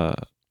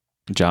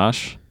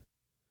Josh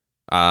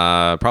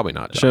Probably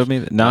not. Josh. showed me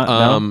that. Not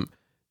no?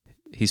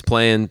 He's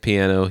playing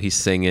piano. He's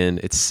singing.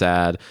 It's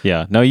sad.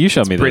 Yeah. No, you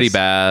showed me Pretty this.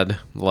 bad.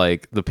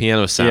 Like the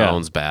piano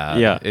sounds bad.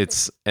 Yeah.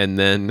 And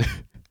then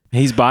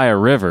He's by a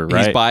river,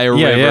 right? he's by a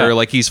Yeah, river. yeah.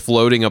 Like he's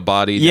floating a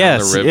body down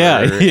Yes, the river.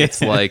 yeah, yeah.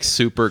 It's like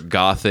super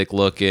gothic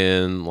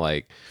looking,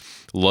 like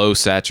low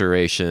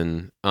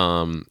saturation.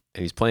 And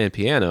he's playing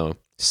piano,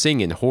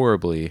 singing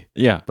horribly,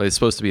 Yeah. but it's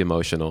supposed to be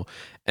emotional.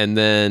 And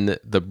then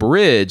the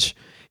bridge,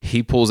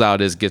 he pulls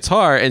out his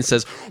guitar and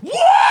says,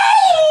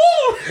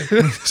 "Whoa!"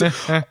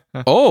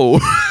 Oh,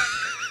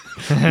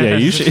 Yeah,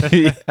 you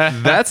should.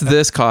 that's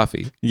this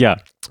coffee. Yeah.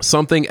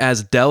 Something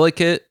as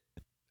delicate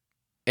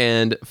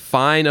and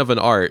fine of an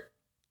art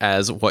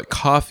as what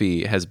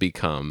coffee has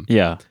become.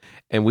 Yeah.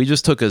 And we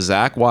just took a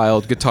Zakk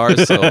Wylde guitar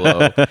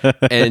solo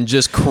and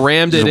just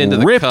crammed it Just into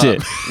the ripped cup.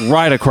 it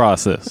right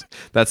across this.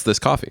 That's this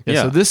coffee. Yeah,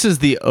 Yeah. So this is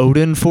the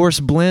Odin Force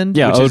blend,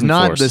 Yeah, which is Odin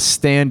not Force. the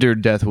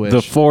standard Death Wish.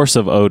 The force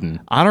of Odin.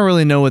 I don't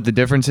really know what the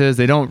difference is.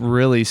 They don't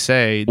really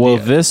say. Well,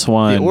 the, this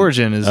one the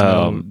origin is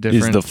no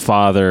different. is the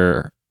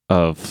father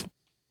of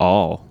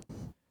all.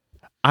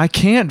 I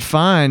can't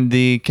find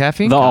the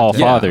caffeine. The All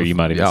content. Father, you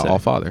might even Yeah, say. All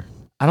Father.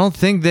 I don't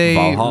think they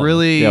Valhalla.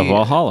 really Yeah,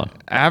 Valhalla.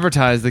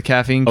 advertise the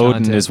caffeine Odin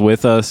content. is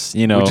with us.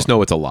 You know, We just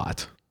know it's a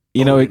lot.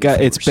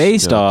 it's Force.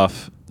 based Yeah.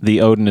 off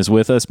the Odin is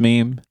with us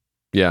meme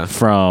Yeah.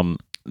 from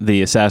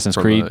the Assassin's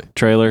From Creed the-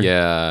 trailer.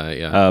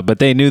 Yeah. But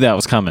they knew that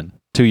was coming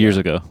 2 years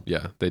ago.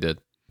 Yeah, they did.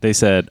 They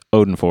said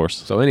Odin Force.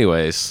 So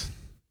anyways,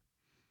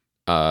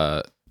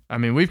 I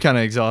mean, we've kind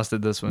of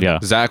exhausted this one. Yeah.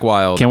 Zach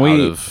Wilde. Can we?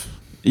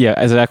 Out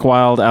of Zach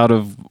Wilde out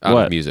of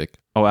what? Of music.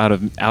 Oh, out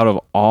of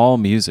all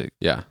music.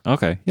 Yeah.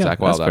 Okay. Yeah. Zach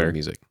Wilde that's out fair. of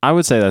music. I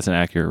would say that's an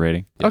accurate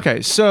rating. Yeah.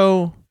 Okay,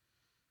 so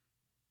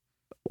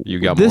You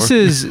got this more?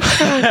 is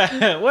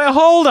Well,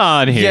 hold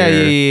on here.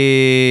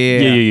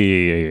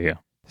 Yeah.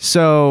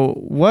 So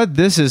what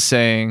this is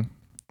saying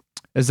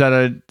is that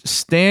a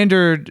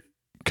standard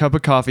cup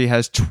of coffee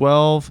has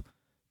 12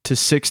 to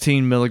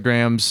 16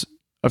 milligrams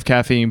of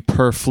caffeine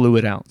per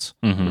fluid ounce.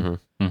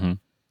 Mm-hmm.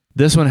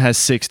 This one has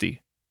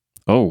 60.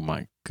 Oh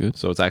my goodness.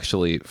 So it's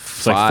actually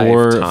It's like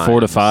 4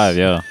 to 5.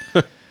 Yeah.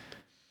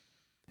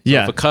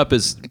 Yeah. If a cup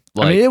is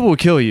like I mean, it will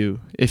kill you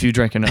if you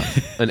drink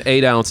enough. an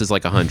 8 ounce is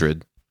like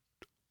 100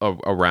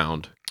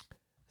 around.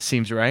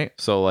 Seems right.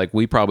 So like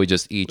we probably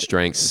just each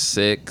drank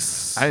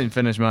 6 I didn't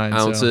finish mine.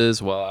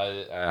 ounces. Well,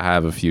 I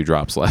have a few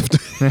drops left.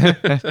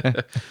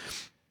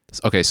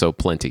 Okay, so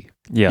plenty.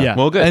 Yeah. Yeah.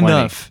 Well, good.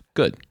 Enough.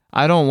 Good.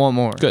 I don't want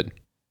more. Good.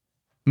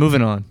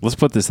 Moving on. Let's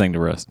put this thing to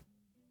rest.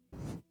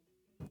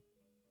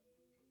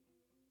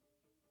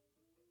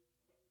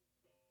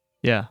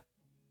 Yeah.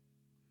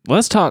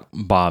 Let's talk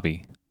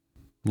Bobby.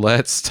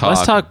 Let's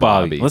talk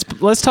Bobby.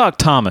 Let's talk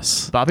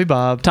Thomas. Bobby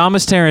Bob.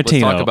 Thomas Tarantino.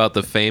 Let's talk about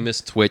the famous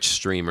Twitch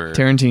streamer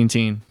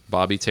Tarantine.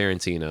 Bobby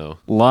Tarantino.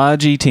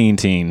 Logi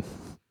Teen.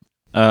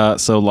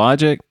 So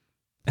Logic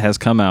has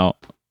come out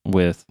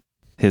with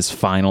his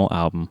final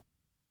album.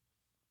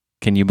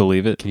 Can you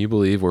believe it? Can you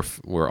believe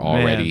we're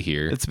already Man,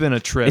 here? It's been a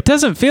trip. It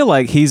doesn't feel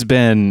like he's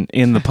been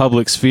in the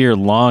public sphere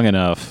long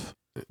enough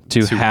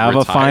to have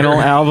retire. a final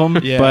album,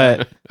 Yeah.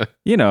 but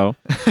you know,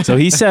 so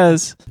he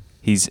says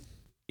he's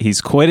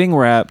quitting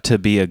rap to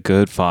be a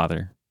good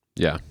father.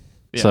 Yeah.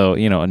 Yeah. So,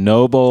 you know, a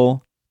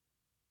noble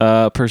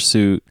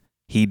pursuit.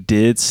 He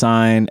did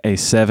sign a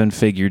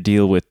 7-figure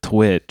deal with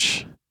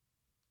Twitch.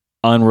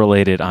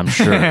 Unrelated, I'm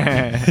sure.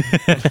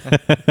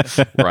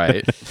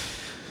 Right.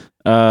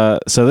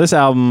 So this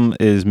album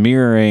is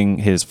mirroring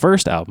his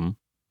first album,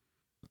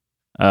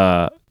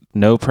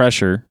 No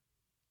Pressure,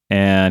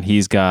 and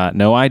he's got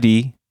No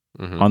ID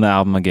Mhm. on the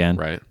album again.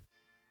 Right.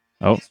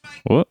 Oh,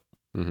 whoop.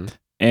 Mhm.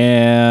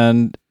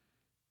 And,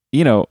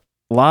 you know,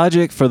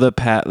 Logic for the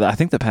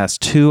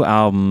past 2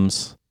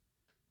 albums,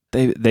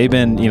 they've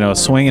been, you know,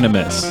 swing and a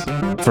miss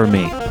for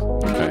me.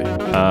 Okay.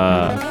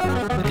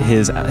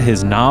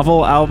 His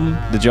novel album,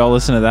 did y'all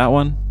listen to that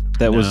one?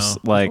 That was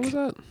like, What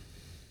was it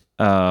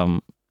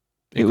that?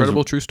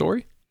 Incredible True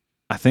Story?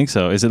 I think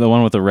so. Is it the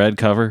one with the red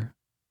cover?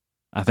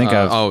 I think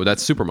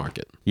that's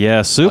Supermarket.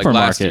 Yeah, Supermarket.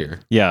 Like last year.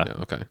 Yeah.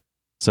 Okay.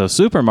 So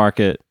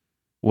Supermarket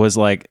was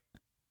like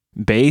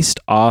based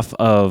off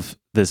of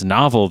this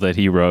novel that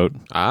he wrote.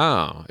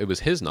 Oh, it was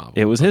his novel.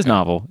 It was his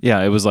novel.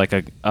 Yeah, it was like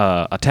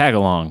a tag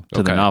along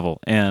to the Okay. novel.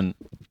 And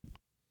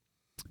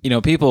you know,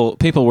 people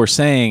were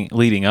saying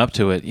leading up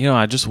to it, you know,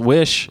 I just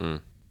wish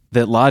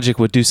that Logic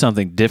would do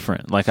something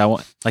different. Like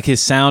like his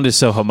sound is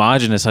so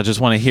homogenous. I just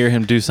want to hear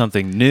him do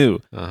something new.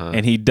 Uh-huh.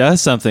 And he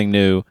does something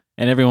new,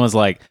 and everyone's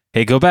like,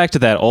 "Hey, go back to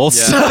that old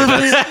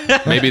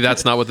stuff." Maybe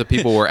that's not what the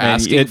people were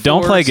asking for.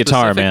 Don't play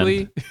guitar, man.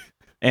 specifically.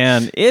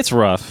 And it's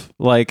rough.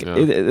 Like Yeah.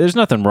 there's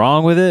nothing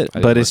wrong with it,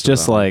 didn't but it's listen to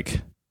just that one.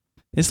 like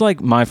it's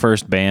like my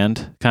first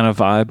band kind of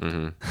vibe.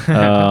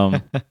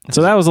 Mhm.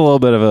 So that was a little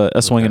bit of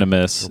a swing and a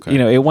miss. Okay. You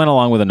know, it went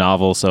along with a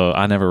novel, so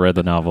I never read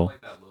the novel.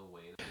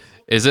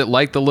 Is it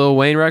like the Lil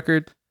Wayne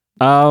record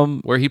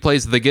where he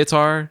plays the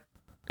guitar?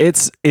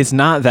 It's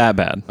not that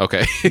bad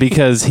Okay.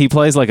 because he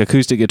plays like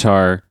acoustic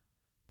guitar,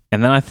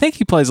 and then I think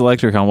he plays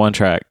electric on one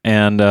track,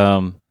 and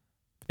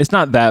it's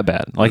not that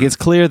bad. Like it's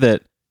clear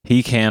that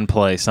he can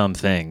play some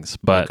things,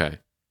 but Okay.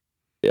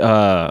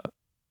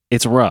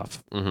 it's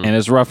rough, Mhm. and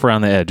it's rough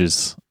around the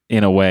edges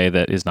in a way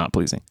that is not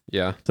pleasing.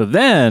 Yeah. So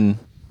then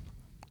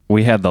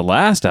we had the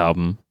last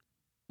album,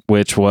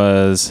 which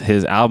was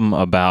his album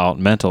about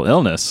mental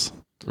illness,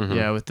 Mhm.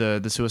 Yeah, with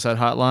the suicide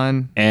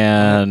hotline.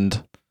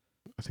 and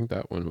I think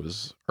that one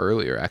was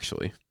earlier,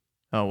 actually.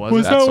 Oh, was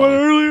Was it? that one song.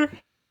 earlier?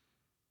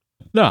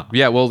 No.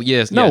 Yeah, well,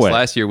 yes. No way.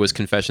 Last year was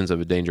Confessions of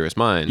a Dangerous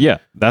Mind. Yeah,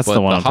 that's but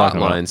the one I'm talking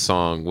Hotline about.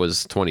 song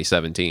was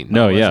 2017.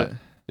 No, Was yeah. it?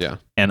 Yeah.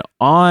 And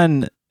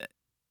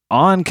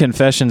on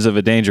Confessions of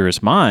a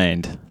Dangerous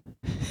Mind,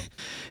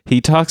 he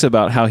talks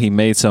about how he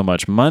made so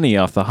much money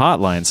off the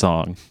Hotline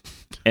song.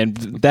 And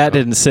that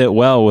didn't sit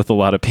well with a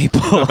lot of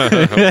people.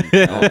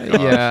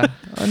 Yeah,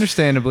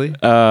 understandably.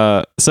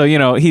 So, you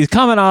know, he's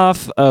coming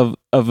off of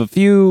a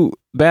few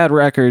bad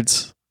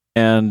records,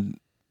 and,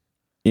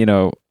 you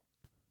know,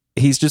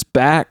 he's just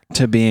back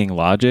to being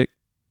Logic,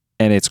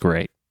 and it's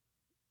great.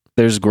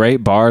 There's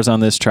great bars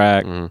on this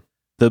track. Mhm.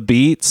 The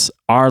beats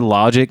are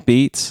Logic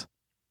beats.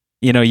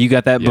 You know, you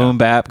got that Yeah. boom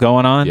bap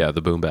going on. Yeah,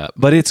 the boom bap.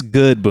 But it's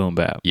good boom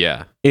bap.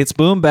 Yeah. It's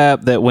boom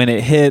bap that when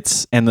it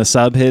hits and the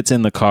sub hits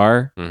in the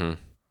car, Mm-hmm.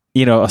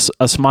 you know,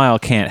 a smile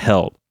can't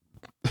help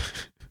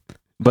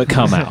but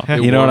come out.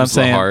 It You know what I'm warms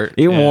the saying? heart.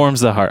 It Yeah. warms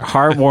the heart.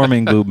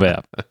 Heartwarming boom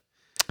bap.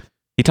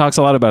 He talks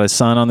a lot about his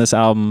son on this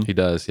album. He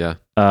does, yeah.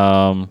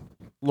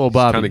 Lil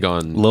Bobby. Kind of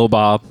gone, Lil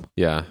Bob,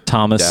 yeah,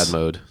 Thomas, dad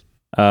mode.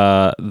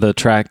 the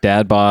track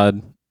Dad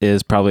Bod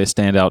is probably a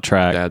standout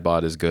track. Dad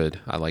Bod is good.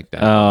 I like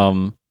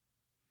that.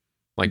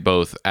 Like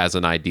both as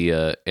an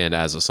idea and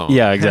as a song.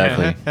 Yeah,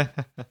 exactly.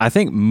 I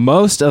think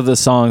most of the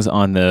songs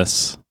on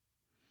this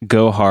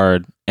go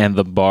hard and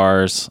the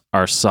bars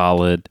are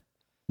solid.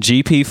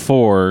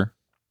 GP4,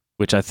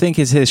 which I think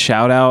is his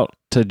shout out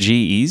to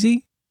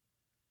G-Eazy,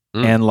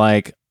 and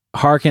like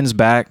harkens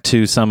back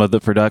to some of the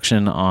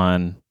production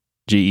on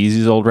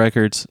G-Eazy's old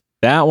records.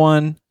 That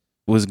one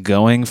was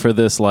going for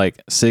this like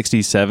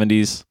 60s,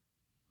 70s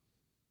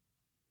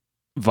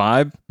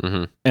vibe,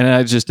 and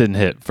it just didn't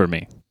hit for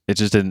me. It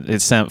just didn't.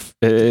 It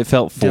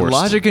felt forced. Did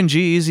Logic and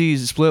G-Eazy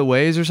split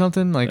ways or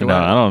something? Like, no,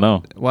 I don't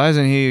know. Why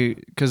isn't he?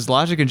 Because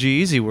Logic and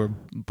G-Eazy were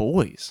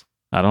boys.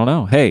 I don't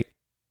know. Hey,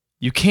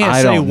 you can't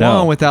say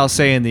one without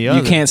saying the other.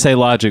 You can't say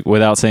Logic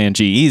without saying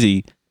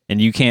G-Eazy, and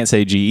you can't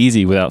say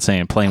G-Eazy without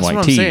saying Plain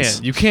White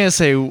Tees. You can't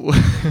say.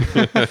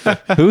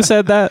 Who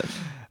said that?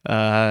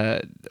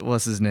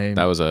 What's his name?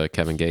 That was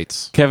Kevin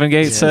Gates. Kevin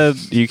Gates said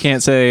you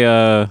can't say.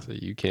 So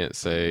you can't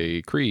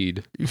say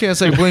Creed. You can't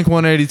say Blink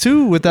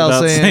 182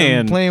 without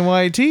saying Plain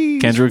White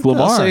Tees. Kendrick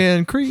Lamar. Without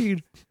saying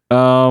Creed.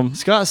 Scott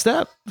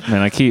Stapp.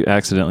 Man, I keep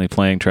accidentally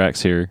playing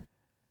tracks here,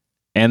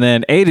 and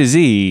then A to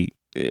Z.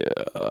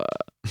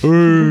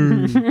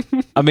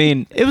 I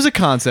mean, it was a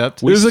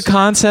concept. It was a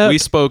concept. We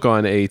spoke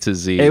on A to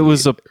Z. It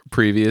was a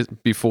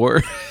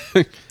before.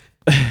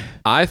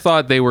 I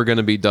thought they were going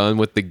to be done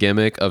with the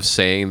gimmick of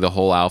saying the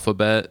whole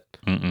alphabet,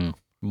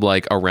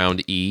 like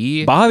around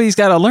E. Bobby's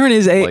got to learn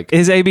his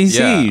ABCs.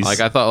 Yeah, like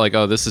I thought, like,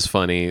 oh, this is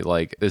funny.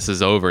 Like this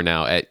is over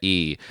now at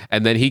E,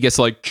 and then he gets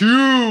like Q.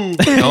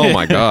 Oh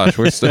my gosh,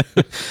 we're still.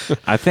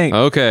 I think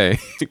okay.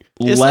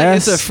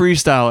 It's a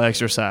freestyle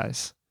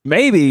exercise.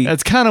 Maybe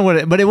that's kind of what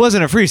it, but it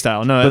wasn't a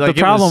freestyle. No, but like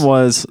the problem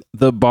was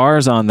the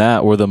bars on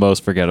that were the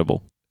most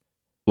forgettable.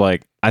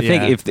 Like I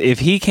think if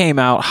he came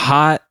out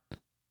hot,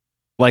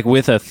 like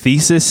with a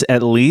thesis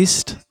at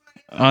least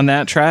on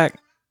that track,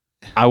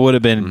 I would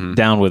have been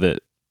down with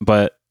it.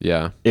 But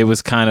yeah, it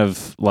was kind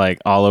of like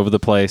all over the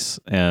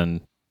place,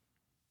 and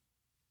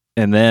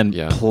then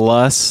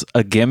plus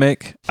a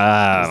gimmick.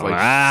 But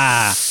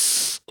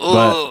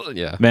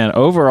yeah, man,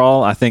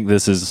 overall, I think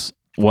this is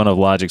one of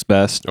Logic's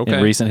best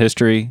in recent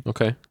history.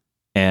 Okay.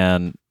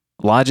 And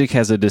Logic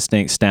has a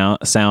distinct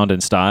sound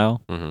and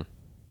style.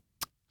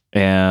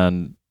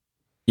 And,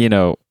 you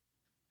know,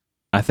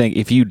 I think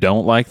if you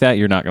don't like that,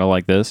 you're not going to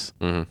like this.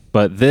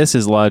 But this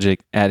is Logic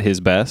at his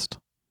best.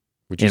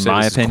 Would you in say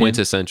my this opinion. Is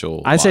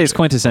quintessential? I say it's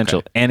quintessential.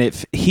 Okay.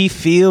 And he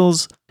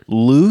feels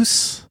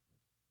loose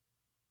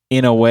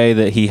in a way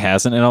that he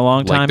hasn't in a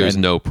long time. Like there's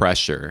no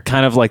pressure.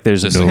 Kind of like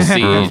there's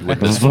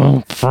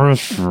no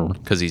pressure.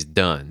 Because he's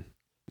done.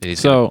 And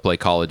he's going to play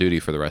Call of Duty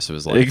for the rest of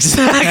his life.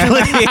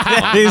 Exactly.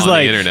 He's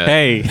like,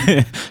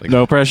 hey,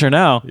 no pressure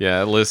now.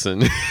 Yeah,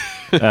 listen.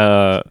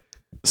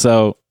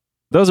 So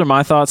those are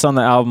my thoughts on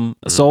the album.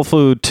 Soul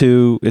Food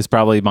 2 is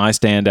probably my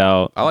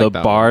standout. I like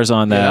the bars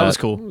on that, was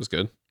cool. It was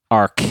good.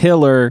 Are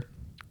killer.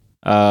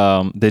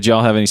 Did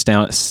y'all have any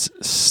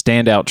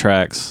standout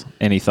tracks?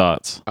 Any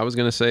thoughts? I was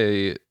going to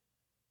say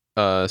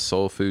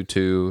Soul Food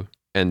 2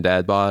 and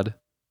Dad Bod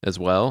as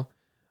well.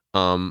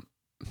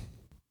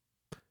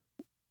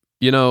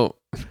 You know,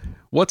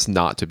 what's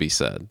not to be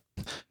said?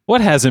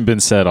 What hasn't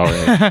been said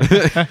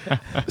already?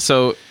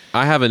 So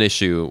I have an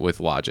issue with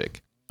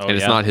Logic. And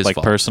it's not his fault.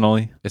 Like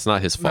personally? It's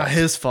not his fault. Not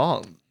his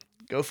fault.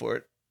 Go for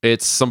it.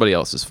 It's somebody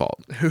else's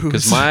fault.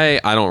 Because I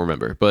don't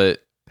remember,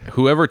 but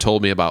whoever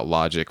told me about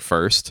Logic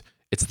first,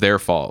 it's their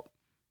fault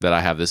that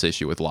I have this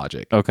issue with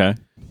Logic. Okay.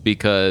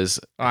 Because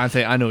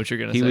I know what you're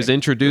going to say. He was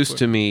introduced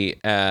to me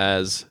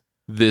as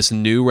this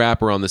new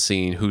rapper on the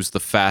scene who's the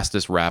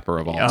fastest rapper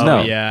of all time.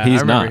 No, yeah, he's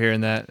I remember not.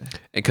 hearing that.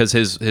 Because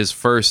his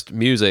first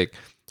music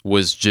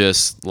was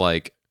just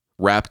like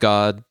rap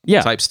god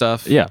type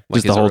stuff. Yeah,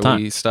 like just the whole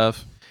time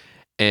stuff.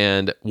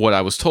 And what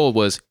I was told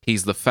was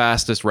he's the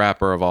fastest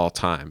rapper of all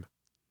time.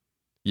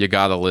 You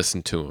gotta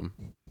listen to him.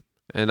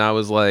 And I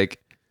was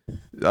like,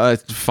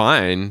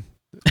 fine,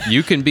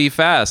 you can be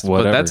fast,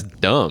 but that's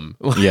dumb.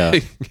 Yeah.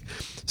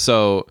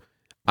 So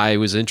I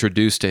was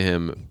introduced to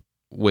him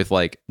with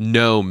like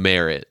no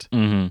merit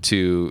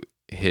to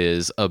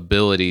his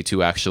ability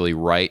to actually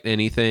write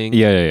anything.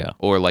 Yeah.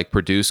 Or like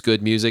produce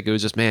good music. It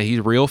was just, man, he's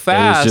real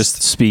fast. It was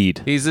just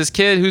speed. He's this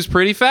kid who's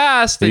pretty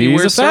fast and he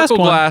wears circle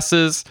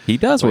glasses. He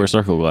does wear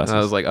circle glasses. I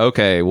was like,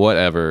 okay,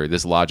 whatever,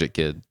 this Logic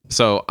kid.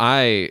 So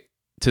I,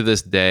 to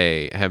this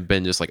day, have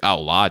been just like,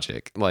 oh,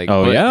 Logic. Like,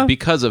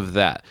 because of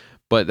that.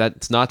 But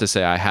that's not to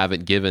say I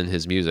haven't given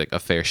his music a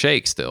fair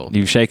shake still.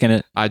 You've shaken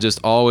it? I just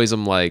always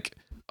am like,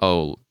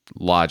 oh,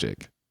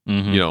 Logic.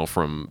 You know,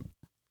 from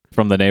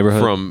the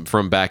neighborhood,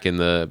 from back in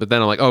the. But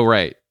then I'm like, oh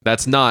right,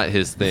 that's not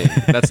his thing.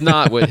 That's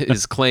not what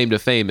his claim to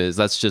fame is.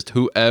 That's just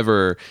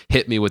whoever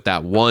hit me with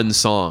that one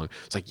song.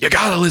 It's like you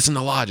gotta listen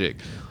to Logic.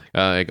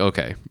 Like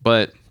okay,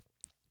 but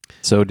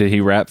so did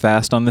he rap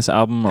fast on this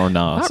album or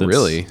not? Not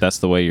really. That's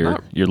the way you're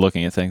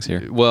looking at things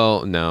here.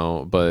 Well,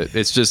 no, but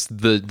it's just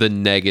the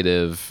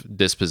negative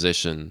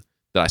disposition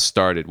that I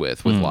started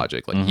with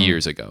Logic like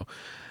years ago.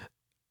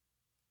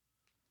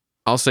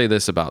 I'll say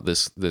this about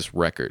this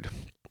record.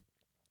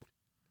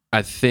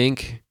 I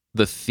think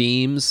the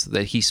themes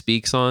that he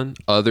speaks on,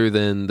 other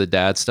than the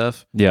dad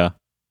stuff,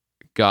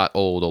 got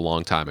old a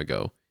long time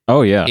ago.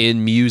 Oh yeah,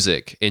 in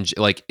music, in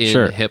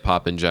hip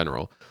hop in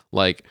general.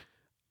 Like,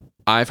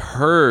 I've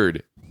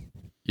heard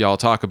y'all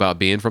talk about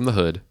being from the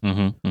hood.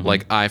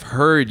 Like, I've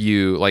heard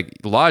you, like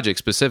Logic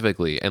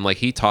specifically, and like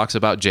he talks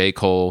about J.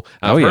 Cole.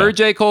 I've heard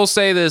J. Cole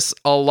say this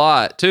a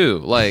lot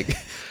too. Like,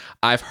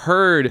 I've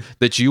heard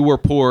that you were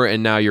poor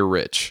and now you're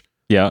rich.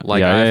 Yeah,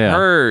 like I've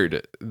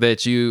heard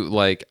that you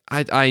like.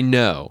 I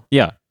know.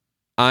 Yeah,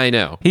 I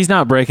know. He's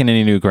not breaking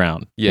any new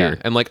ground. Yeah,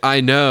 here. and like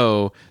I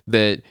know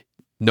that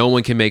no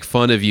one can make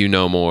fun of you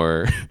no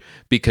more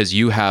because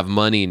you have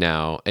money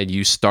now and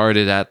you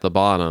started at the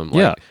bottom.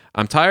 Like,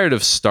 I'm tired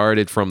of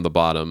started from the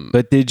bottom.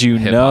 But did you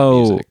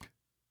know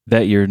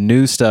that your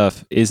new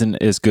stuff isn't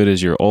as good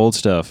as your old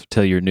stuff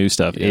till your new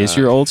stuff is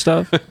your old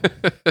stuff?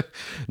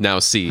 Now,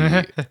 see,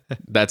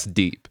 that's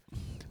deep.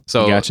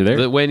 So got you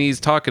there. When he's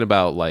talking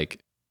about like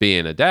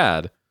being a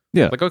dad,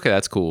 like, okay,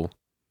 that's cool.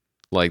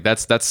 Like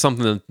that's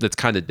something that's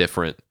kind of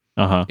different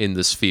in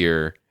the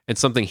sphere and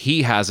something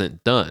he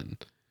hasn't done.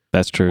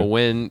 That's true.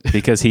 But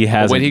because he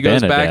hasn't. When he been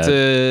goes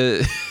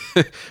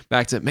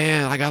back to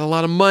man, I got a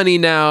lot of money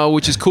now,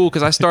 which is cool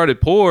because I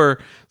started poor.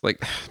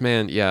 Like,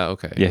 man, yeah,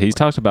 okay. Yeah, he's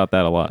talked about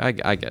that a lot.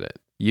 I get it.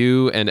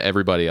 You and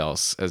everybody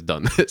else has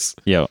done this.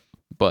 Yeah,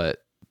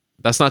 but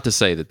that's not to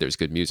say that there's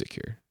good music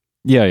here.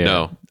 Yeah.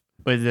 No,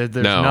 but there's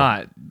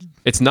not.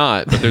 It's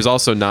not. But there's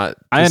also not.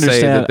 I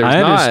understand. Say that there's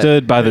I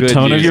understood by the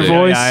tone of your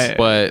voice,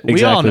 but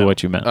exactly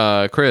what you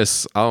meant.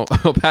 Chris, I'll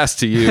pass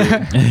to you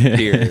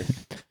here.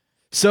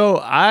 So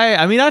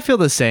I mean, I feel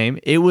the same.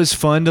 It was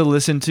fun to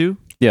listen to.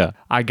 Yeah.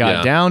 I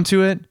got down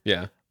to it.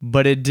 Yeah.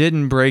 But it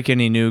didn't break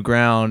any new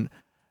ground.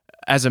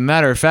 As a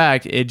matter of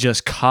fact, it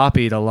just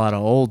copied a lot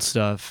of old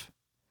stuff.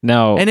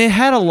 No. And it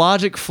had a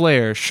Logic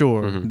flair,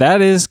 sure.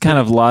 That is kind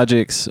of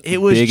Logic's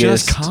It was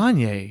biggest just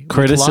Kanye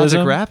criticism. with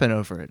Logic rapping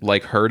over it.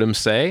 Like Heard Him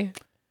Say?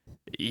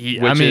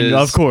 I mean,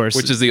 of course.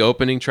 Which is the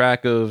opening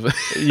track of...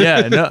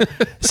 Yeah. No.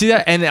 See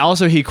that? And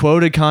also he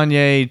quoted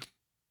Kanye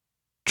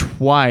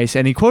twice,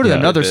 and he quoted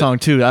another song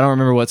too. I don't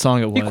remember what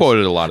song it was. He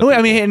quoted a lot of people.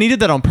 I mean, and he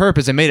did that on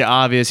purpose and made it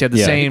obvious. He had the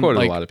same. He quoted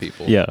like, a lot of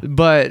people. Yeah.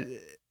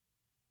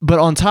 But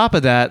on top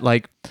of that,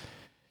 like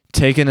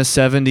taking a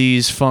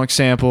 70s funk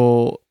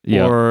sample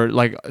or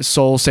like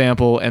soul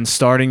sample and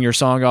starting your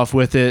song off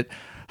with it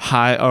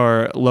high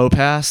or low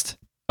passed.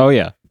 Oh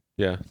yeah.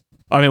 Yeah.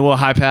 I mean, well,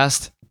 high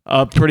passed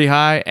up pretty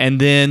high,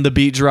 and then the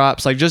beat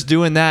drops. Like just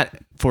doing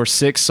that for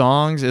 6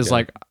 songs is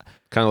like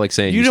kind of like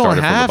saying you don't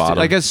started have from the bottom.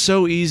 to. Like it's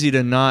so easy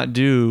to not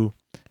do,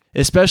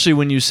 especially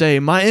when you say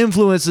my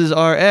influences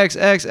are X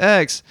X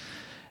X,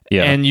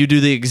 and you do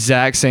the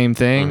exact same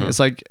thing. It's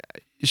like,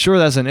 sure,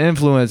 that's an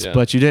influence,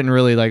 but you didn't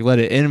really like let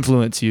it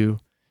influence you.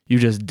 You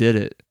just did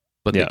it.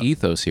 But the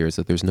ethos here is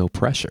that there's no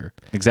pressure.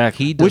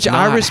 Exactly. He does Which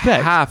I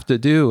respect. Have to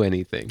do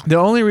anything. The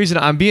only reason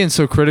I'm being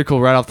so critical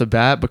right off the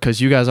bat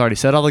because you guys already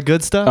said all the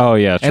good stuff. Oh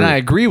yeah, true. And I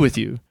agree with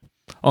you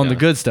on the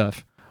good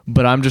stuff,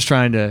 but I'm just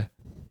trying to,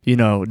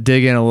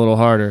 dig in a little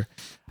harder.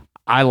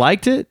 I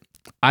liked it.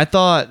 I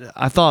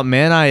thought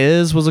Man I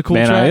Is was a cool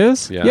Man track. I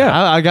Is?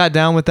 Yeah. I got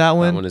down with that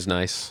one. That one is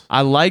nice.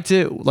 I liked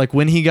it. Like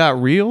when he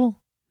got real,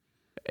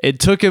 it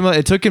took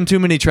him too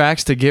many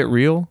tracks to get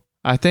real,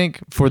 I think,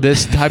 for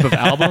this type of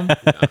album.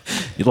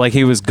 Like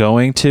he was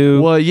going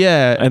to. Well,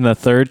 yeah. In the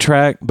third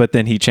track, but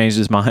then he changed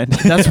his mind.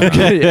 That's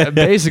what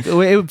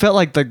basically it felt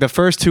like the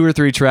first 2 or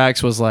 3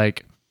 tracks was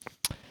like,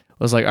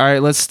 all right,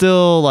 let's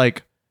still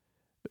like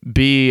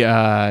be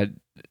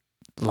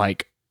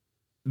like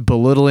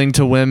belittling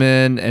to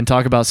women and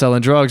talk about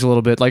selling drugs a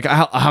little bit. Like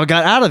how I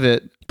got out of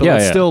it, but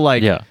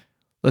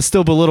let's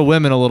still belittle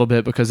women a little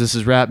bit because this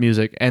is rap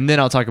music, and then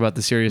I'll talk about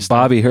the serious stuff.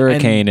 Bobby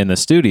Hurricane in the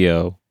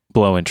studio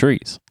blowing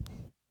trees.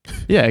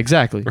 Yeah,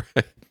 exactly.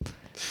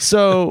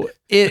 So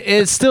it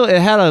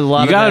had a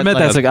lot. You gotta admit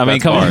that's a. I mean,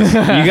 come on.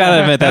 You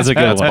gotta admit that's a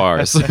good one.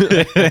 Bars.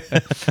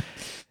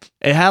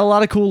 It had a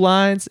lot of cool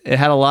lines. It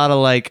had a lot of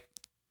like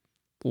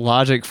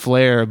Logic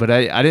flair, but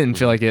I didn't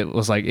feel like it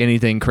was like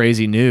anything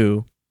crazy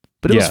new.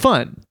 But it was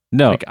fun.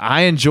 No, like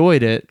I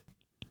enjoyed it.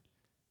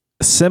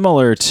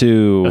 Similar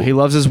to he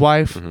loves his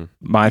wife.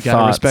 My you gotta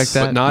thoughts, respect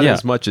that. But not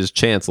as much as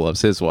Chance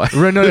loves his wife.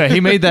 No, he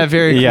made that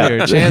very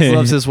clear. Chance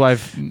loves his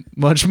wife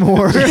much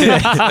more.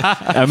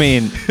 I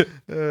mean,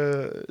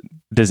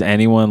 does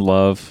anyone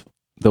love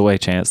the way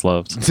Chance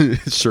loves?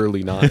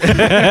 Surely not.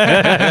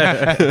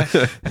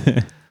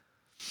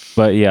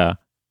 But yeah,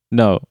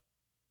 no,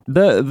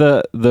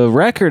 the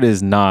record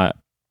is not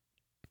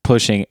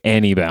pushing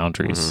any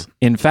boundaries.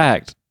 In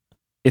fact,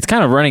 it's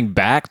kind of running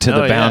back to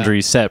the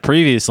boundaries set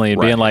previously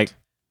and being like,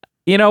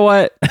 you know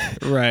what?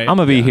 Right. I'm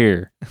gonna be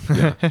here.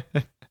 Yeah.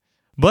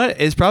 But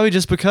it's probably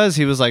just because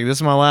he was like, this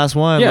is my last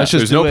one. Yeah, let's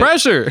just there's no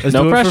pressure. Let's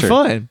No do pressure. it for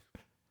fun.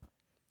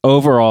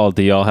 Overall,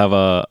 do y'all have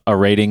a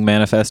rating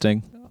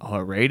manifesting? Oh,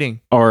 a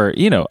rating? Or,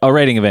 a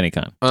rating of any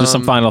kind? Just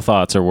some final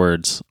thoughts or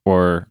words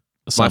or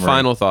My summary.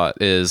 final thought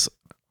is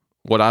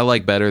what I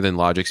like better than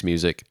Logic's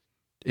music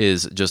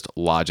is just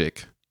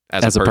Logic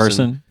as a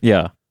person.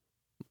 Yeah.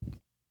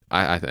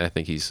 I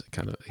think he's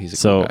a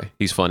So- cool guy.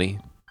 He's funny.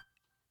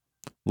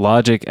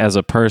 Logic as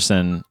a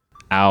person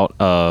out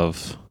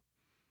of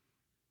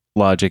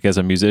Logic as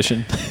a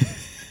musician.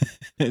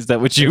 Is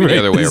that what you Maybe rate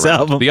the other way this around.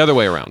 album? The other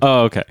way around.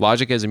 Oh, okay.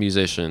 Logic as a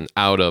musician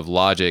out of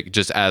Logic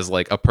just as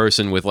like a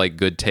person with like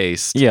good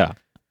taste. Yeah.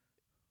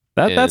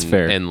 That's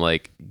fair. And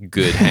like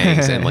good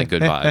hangs and like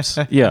good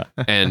vibes. Yeah.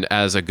 And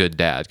as a good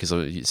dad, because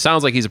it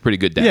sounds like he's a pretty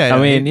good dad. Yeah. I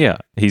mean, yeah.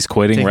 He's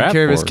quitting Taking rap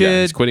care of his for it.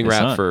 kid. He's quitting His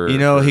rap son. for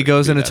he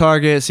goes for into that.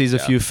 Target, sees a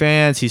Yeah. few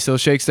fans, he still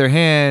shakes their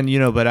hand,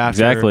 but after.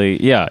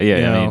 Exactly. Yeah. Yeah.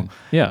 you I know, mean,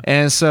 yeah.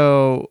 And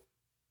so,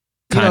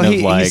 Kind of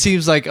he like-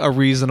 seems like a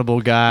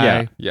reasonable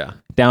guy. Yeah.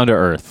 Down to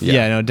earth.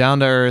 Yeah, down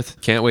to earth.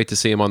 Can't wait to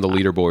see him on the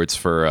leaderboards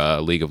for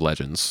League of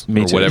Legends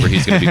Me or too. whatever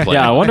he's going to be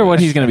playing. Yeah. I wonder what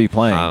he's going to be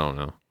playing. I don't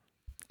know.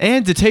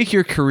 And to take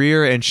your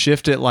career and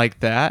shift it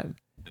like that,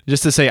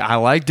 just to say, I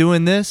like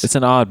doing this, It's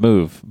an odd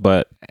move,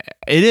 but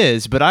it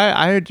is. But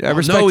I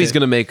respect No, he's it.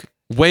 going to make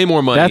way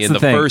more money That's in the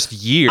the thing. first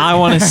year. I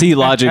want to see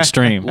Logic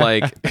stream.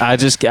 Like,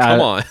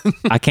 Come on.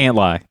 I can't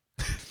lie.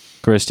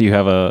 Chris, do you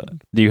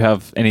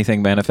have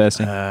anything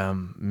manifesting?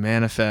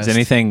 Manifest. Is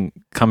anything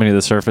coming to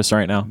the surface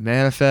right now?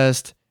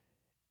 Manifest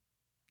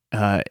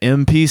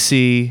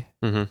MPC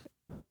Mhm.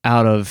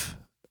 out of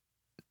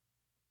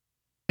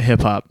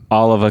hip hop.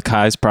 All of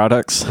Akai's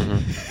products?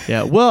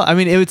 Yeah. Well, I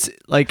mean, it's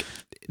like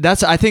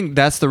I think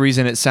that's the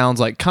reason it sounds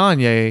like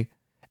Kanye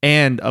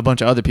and a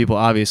bunch of other people,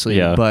 obviously.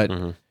 Yeah. But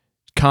Mhm.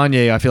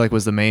 Kanye, I feel like,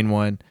 was the main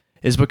one.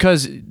 Is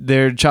because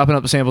they're chopping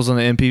up the samples on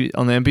the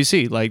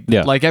MPC,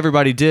 like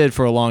everybody did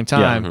for a long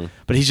time. Mhm.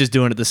 But he's just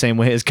doing it the same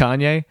way as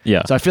Kanye.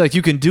 Yeah. So I feel like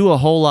you can do a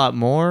whole lot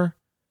more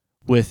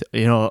with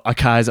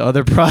Akai's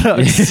other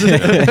products,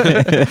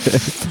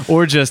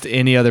 or just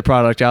any other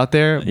product out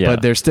there. Yeah,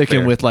 but they're sticking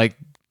fair. with like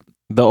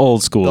The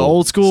old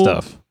school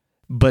stuff.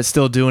 but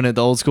still doing it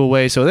the old school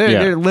way. So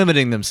they're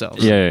limiting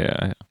themselves.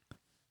 Yeah.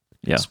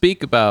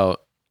 Speak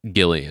about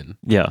Gillian.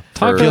 Yeah. For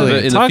Talk Gillian.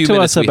 in the talk few to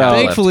minutes us we have about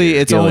left Thankfully,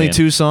 here. it's only Gillian.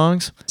 2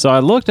 songs. So I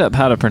looked up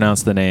how to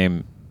pronounce the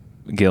name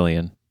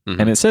Gillian, Mhm.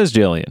 and it says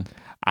Jillian.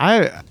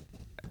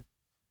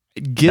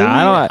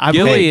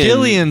 Gillian-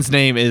 Gillian's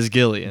name is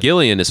Gillian.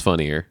 Gillian is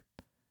funnier.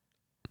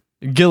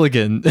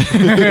 Gilligan.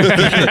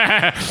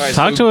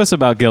 Talk to us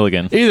about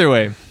Gilligan. Either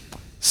way,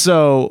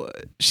 so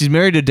she's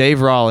married to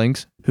Dave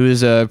Rawlings, who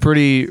is a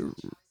pretty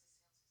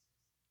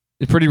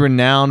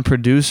renowned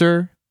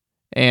producer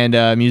and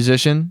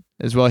musician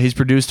as well. He's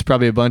produced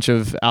probably a bunch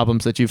of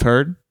albums that you've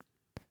heard,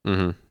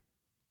 Mm-hmm.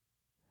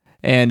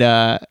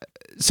 and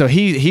so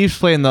he's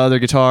playing the other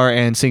guitar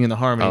and singing the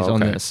harmonies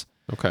on okay. this.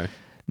 Okay.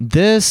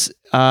 This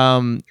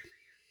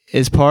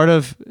is part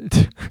of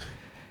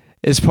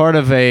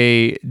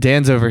a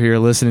Dan's over here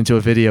listening to a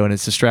video and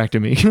it's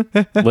distracting me.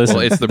 Listen, Well,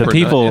 it's the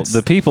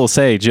the people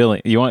say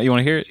Jillian. You want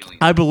to hear it?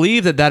 I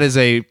believe that is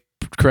a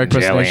correct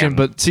pronunciation, Jillian.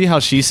 but see how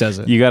she says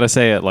it. You got to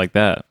say it like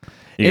that.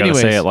 You got to say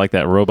Anyways. it like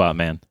that robot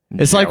man.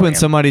 It's like when Jillian.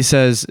 somebody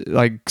says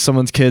like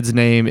someone's kid's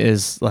name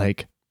is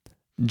like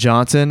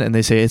Johnson and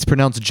they say it's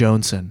pronounced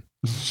Johnson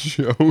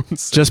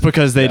Jones. just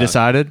because they Yeah.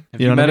 decided.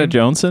 You know what I met a mean?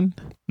 Johnson?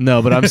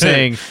 No, but I'm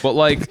saying But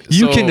like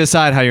you so- can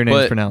decide how your name's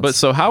but, pronounced. But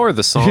so how are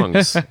the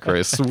songs,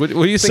 Chris? What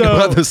do you think So-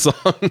 about the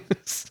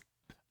songs?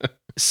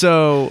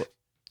 So,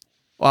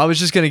 I was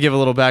just going to give a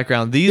little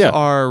background. These Yeah.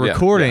 are Yeah,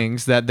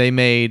 recordings that they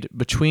made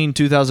between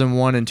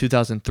 2001 and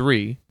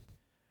 2003,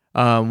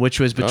 which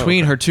was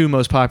between okay. her 2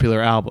 most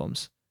popular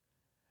albums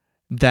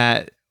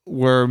that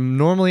were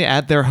normally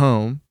at their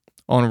home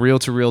on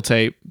reel-to-reel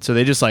tape. So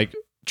they just like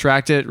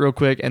tracked it real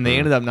quick and they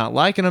ended up not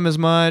liking them as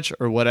much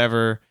or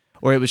whatever,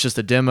 or it was just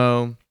a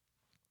demo.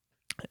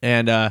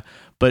 And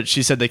but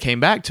she said they came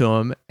back to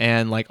them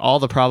and like all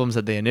the problems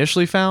that they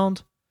initially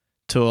found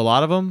to a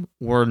lot of them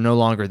were no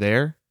longer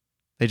there.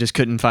 They just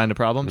couldn't find a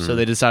problem. So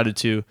they decided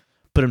to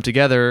put them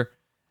together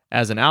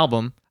as an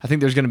album. I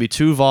think there's going to be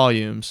 2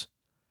 volumes,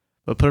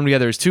 but put them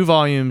together as 2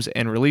 volumes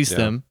and release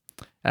them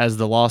as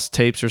the lost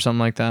tapes or something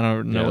like that. I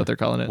don't know what they're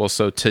calling it. Well,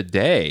 so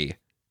today,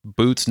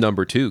 Boots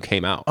number 2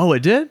 came out. Oh,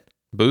 it did?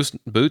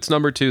 Boots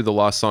number 2, The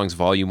Lost Songs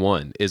Volume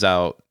 1 is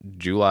out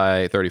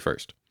July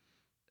 31st.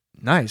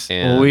 Nice.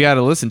 And- Well, we got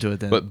to listen to it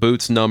then. But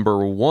Boots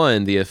number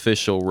 1, the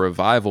official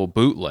revival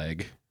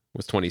bootleg,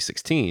 was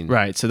 2016.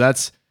 right. So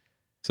that's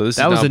So this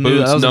That is was now a new-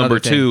 that Boots was number another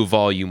thing. 2,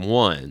 Volume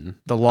 1.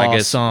 the lost I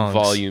guess songs.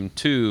 Volume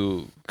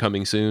 2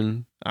 coming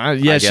soon. Yeah, I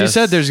she guess.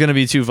 said there's going to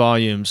be 2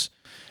 volumes.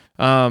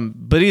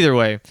 But either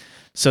way,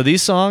 so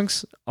these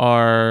songs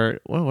are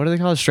what do they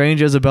call it?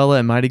 Strange Isabella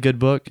and Mighty Good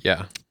Book.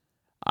 Yeah.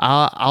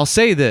 I'll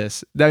say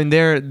this. I mean,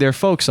 they're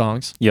folk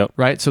songs, Yep.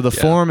 right? So the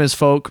Yeah. form is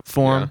folk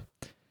form.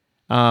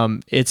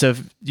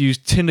 You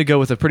tend to go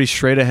with a pretty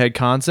straight ahead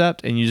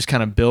concept, and you just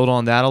kind of build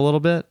on that a little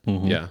bit.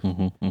 Mhm, Yeah.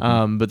 mhm,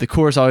 mhm. But the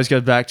chorus always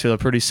goes back to a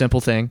pretty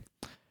simple thing,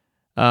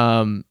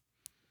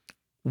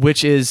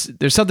 which is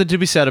there's something to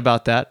be said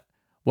about that.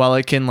 While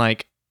it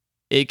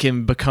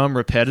can become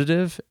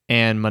repetitive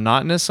and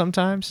monotonous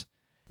sometimes,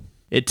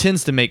 it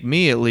tends to make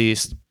me at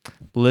least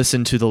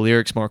listen to the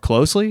lyrics more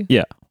closely.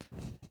 Yeah.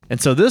 And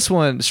so this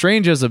one,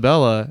 Strange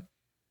Isabella,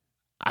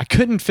 I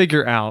couldn't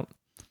figure out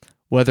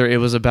whether it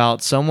was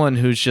about someone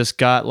who's just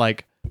got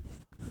like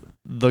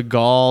the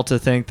gall to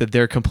think that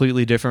they're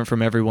completely different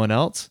from everyone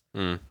else,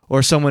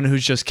 or someone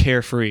who's just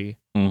carefree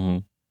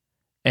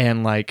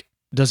and like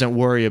doesn't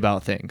worry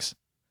about things.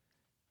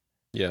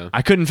 Yeah.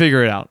 I couldn't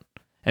figure it out.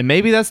 And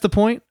maybe that's the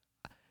point.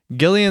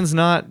 Gillian is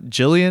not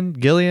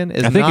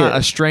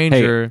a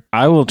stranger. Hey,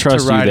 I will trust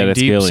to you writing that it's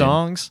deep Gillian.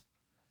 songs.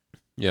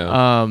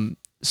 Yeah.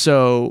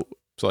 So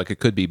like it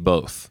could be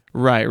both.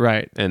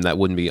 Right. And that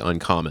wouldn't be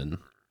uncommon.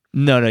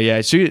 No,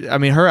 yeah.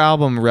 Her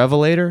album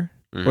Revelator,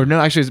 or no,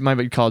 actually it might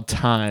be called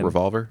Time.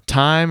 Revolver?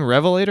 Time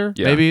Revelator,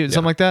 maybe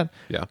something like that.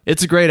 Yeah.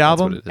 It's a great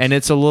album, and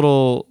it's a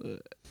little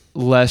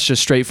less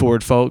just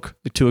straightforward folk,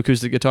 two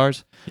acoustic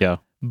guitars. Yeah.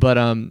 But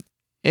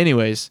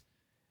anyways,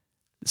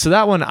 so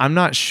that one I'm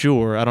not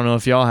sure. I don't know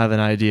if y'all have an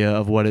idea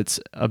of what it's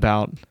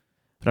about,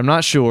 but I'm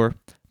not sure.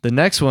 The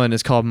next one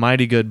is called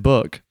Mighty Good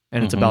Book,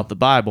 and it's about the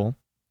Bible.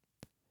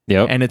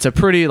 Yep. And it's a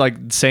pretty like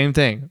same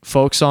thing,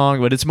 folk song,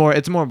 but it's more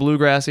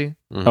bluegrassy.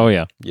 Oh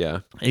yeah. Yeah.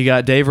 You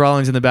got Dave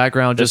Rawlings in the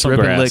background just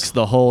ripping grass. licks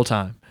the whole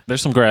time.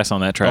 There's some grass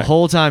on that track. The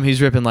whole time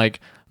he's ripping like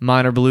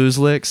minor blues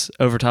licks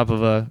over top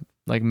of a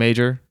like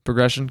major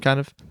progression kind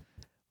of,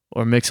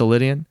 or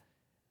mixolydian.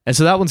 And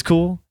so that one's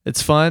cool.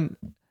 It's fun.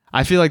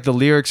 I feel like the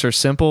lyrics are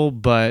simple,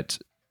 but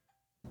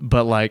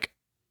like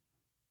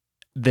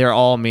they're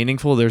all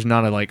meaningful. There's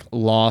not a like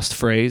lost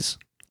phrase.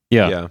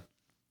 Yeah.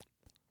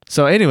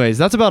 So anyways,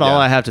 that's about all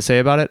I have to say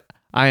about it.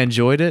 I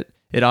enjoyed it.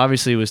 It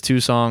obviously was 2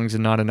 songs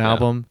and not an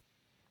album.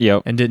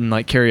 Yep. And didn't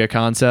like carry a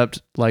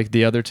concept like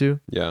the other 2.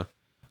 Yeah.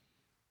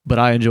 But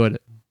I enjoyed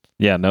it.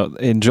 Yeah, no,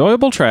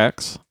 enjoyable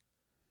tracks.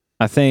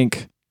 I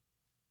think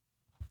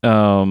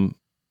for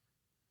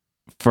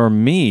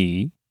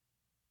me,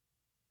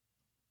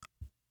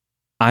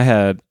 I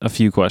had a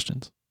few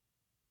questions.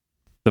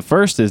 The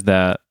first is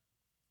that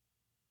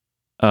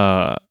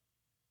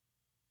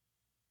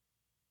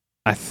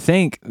I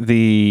think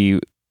the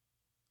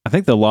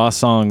Lost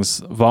Songs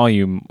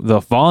volume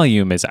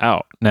is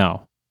out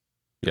now.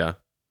 Yeah.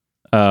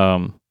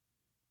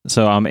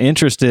 So I'm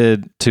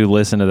interested to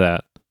listen to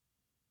that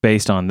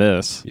based on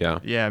this. Yeah.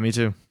 Yeah, me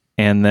too.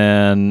 And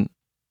then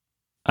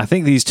I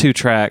think these 2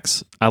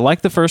 tracks, I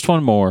like the first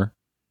one more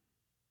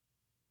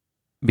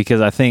because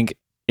I think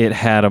it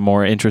had a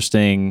more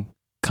interesting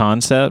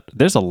concept.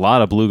 There's a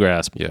lot of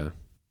bluegrass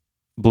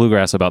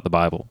about the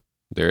Bible.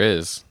 There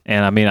is.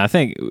 And I mean, I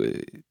think,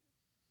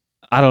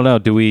 I don't know,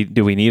 do we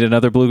need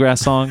another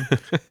bluegrass song?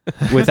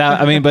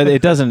 But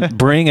it doesn't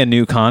bring a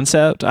new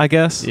concept, I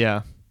guess.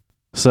 Yeah.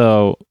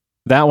 So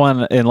that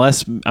one,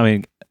 unless,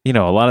 a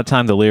lot of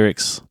time the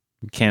lyrics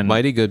can...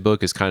 Mighty Good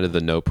Book is kind of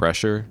the no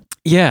pressure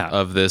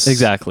of this.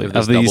 Exactly. Of,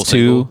 this of these double 2.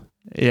 single.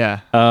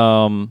 Yeah.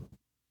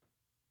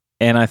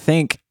 And I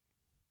think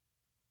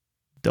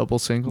double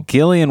single.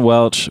 Gillian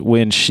Welch,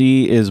 when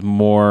she is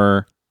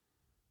more,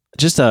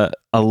 just a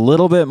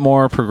little bit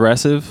more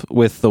progressive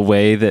with the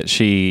way that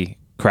she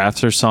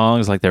crafts her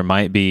songs, like there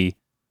might be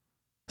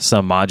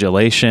some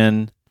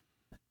modulation,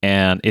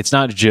 and it's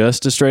not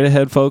just a straight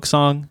ahead folk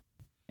song.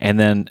 And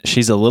then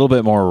she's a little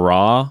bit more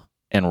raw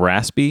and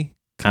raspy,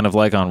 kind of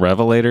like on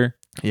Revelator.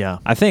 Yeah.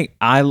 I think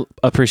I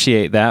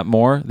appreciate that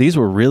more. These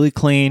were really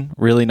clean,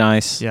 really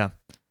nice. Yeah.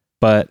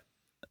 But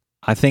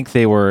I think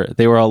they were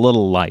a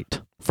little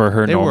light for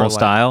her normal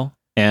style.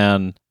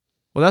 And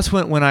well, that's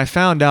when I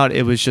found out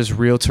it was just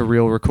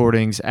reel-to-reel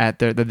recordings that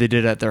they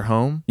did at their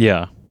home.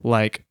 Yeah.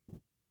 Like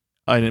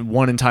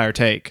one entire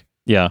take.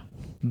 Yeah.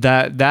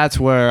 That's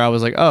where I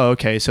was like, oh,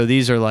 okay, so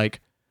these are like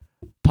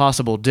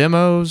possible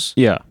demos.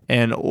 Yeah.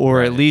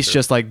 Or at least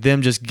just like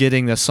them just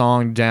getting the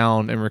song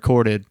down and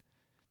recorded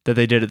that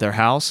they did at their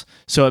house.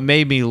 So it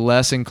made me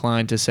less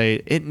inclined to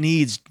say it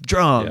needs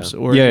drums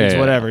or it needs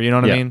whatever. You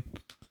know what I mean?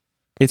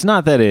 It's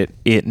not that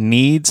it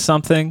needs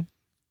something.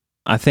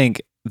 I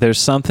think there's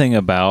something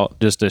about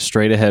just a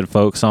straight ahead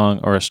folk song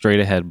or a straight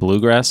ahead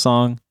bluegrass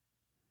song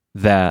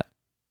that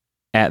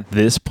at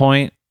this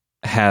point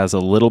has a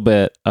little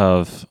bit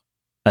of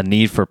a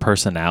need for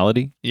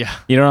personality. Yeah.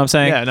 You know what I'm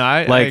saying? Yeah, no,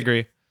 I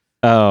agree.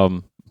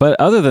 But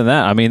other than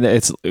that, I mean,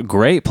 it's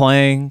great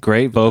playing,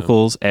 great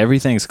vocals,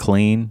 everything's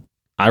clean.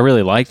 I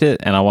really liked it,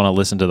 and I want to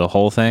listen to the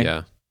whole thing.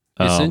 Yeah.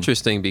 It's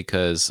interesting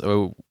because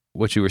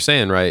what you were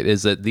saying, right,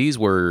 is that these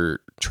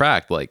were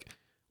tracked like,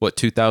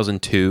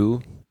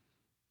 2002?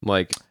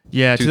 Like,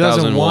 yeah,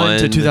 2001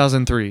 to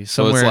 2003.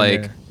 Somewhere so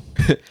it's in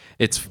there.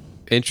 It's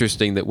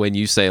interesting that when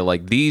you say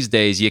like these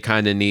days you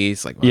kind of need,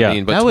 it's like, Yeah. I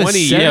mean, but That was 20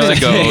 years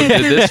ago,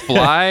 did this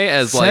fly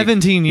as like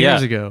 17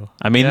 years ago.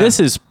 I mean,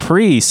 this is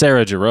pre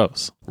Sarah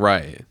Jarosz.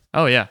 Right.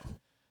 Oh, yeah.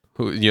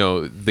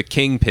 who, the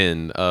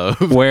kingpin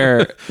of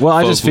Where, well,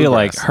 I folk just feel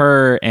like bluegrass.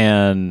 her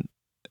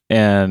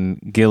and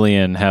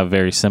Gillian have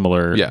very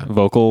similar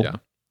vocal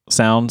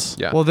sounds.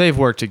 Yeah. Well, they've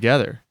worked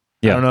together.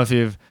 Yeah. I don't know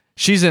if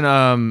she's in,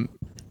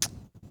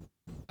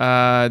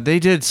 they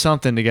did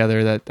something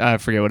together that I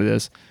forget what it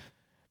is.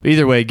 But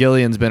either way,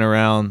 Gillian's been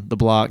around the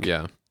block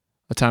a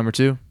time or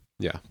two.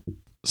 Yeah.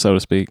 So to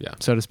speak. Yeah.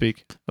 So to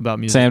speak, about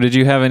music. Sam, did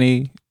you have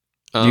any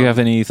Do you have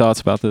any thoughts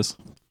about this?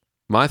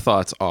 My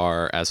thoughts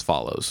are as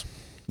follows.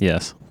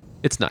 Yes.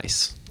 It's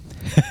nice.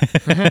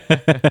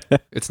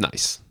 It's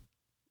nice.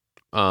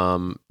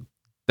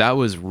 That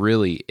was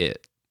really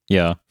it.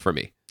 Yeah. For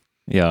me.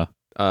 Yeah.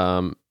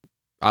 I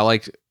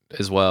liked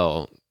as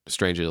well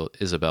Strange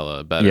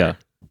Isabella better. Yeah.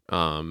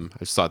 I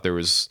just thought there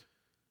was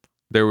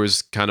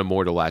kind of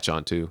more to latch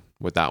onto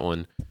with that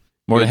one.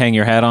 More to hang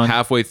your hat on.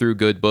 Halfway through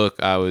Good Book,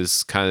 I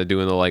was kind of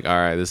doing the like, all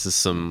right, this is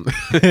some.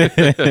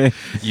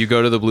 You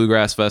go to the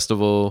Bluegrass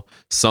Festival,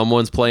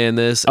 someone's playing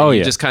this, and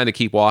you just kind of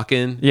keep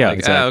walking. Yeah, like,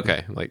 exactly.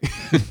 Okay, like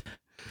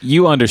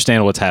you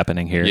understand what's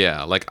happening here.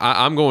 Yeah, like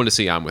I'm going to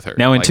see I'm With Her.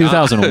 Now in like,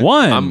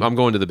 2001, I'm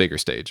going to the bigger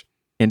stage.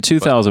 In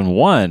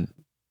 2001,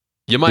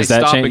 you might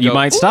stop. And go, you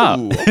might stop.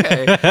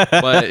 Okay,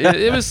 but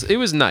it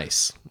was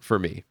nice for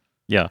me.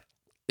 Yeah,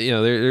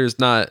 there's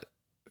not.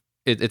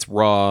 It's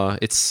raw.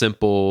 It's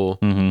simple,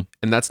 and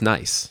that's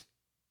nice.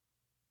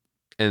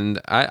 And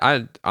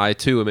I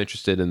too am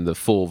interested in the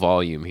full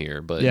volume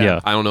here, but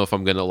I don't know if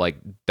I'm gonna like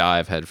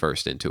dive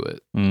headfirst into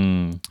it.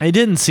 It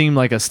didn't seem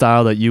like a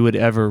style that you would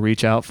ever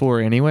reach out for,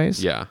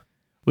 anyways. Yeah,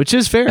 which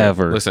is fair.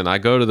 Ever. Listen, I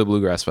go to the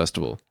Bluegrass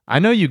Festival. I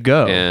know you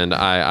go, and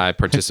I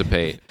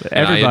participate. And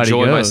Everybody I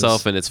enjoy goes.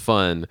 myself, and it's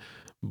fun.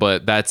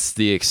 But that's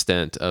the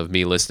extent of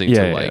me listening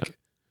to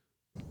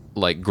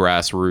like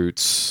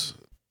grassroots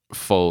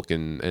folk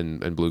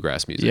and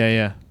bluegrass music.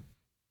 Yeah,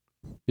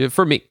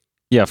 for me.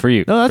 Yeah, for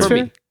you. No, that's for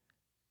fair. me.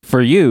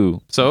 For you.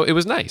 So it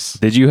was nice.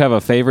 Did you have a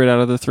favorite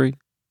out of the three?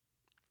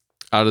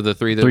 Out of the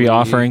three that three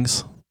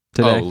offerings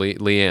today? Oh,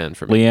 Leanne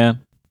for me. Leanne?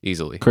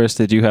 Easily. Chris,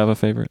 did you have a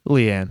favorite?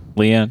 Leanne.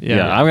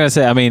 Yeah. I'm going to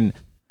say, I mean,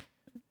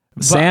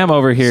 Sam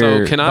over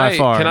here so can I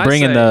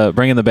bringing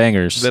the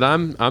bangers. That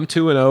I'm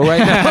 2-0 right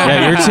now.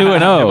 Yeah, you're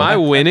 2-0. Am I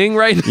winning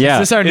right now? Yeah.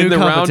 Is this our new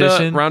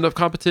competition? Roundup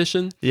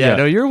competition? Yeah,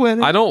 no, you're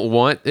winning. I don't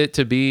want it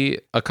to be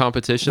a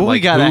competition. Well, like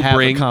we gotta have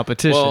a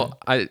competition. Well,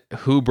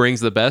 who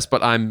brings the best?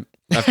 But I've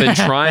been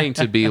trying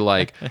to be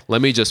like,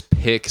 let me just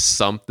pick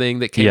something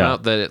that came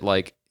out that it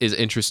like is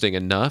interesting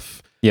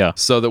enough. Yeah.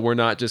 So that we're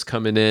not just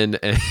coming in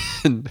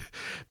and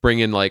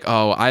bringing like,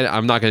 oh,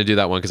 I'm not going to do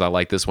that one because I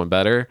like this one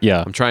better.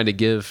 Yeah. I'm trying to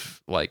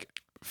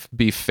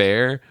be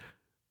fair,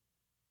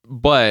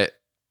 but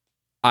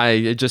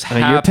I just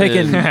you're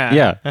picking,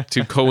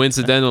 to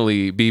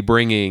coincidentally be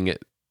bringing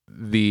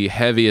the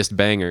heaviest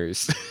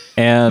bangers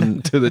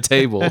and to the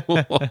table.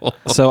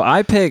 So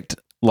I picked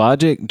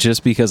Logic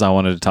just because I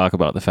wanted to talk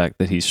about the fact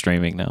that he's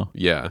streaming now.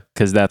 Yeah.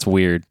 Because that's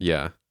weird.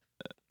 Yeah.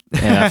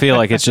 And I feel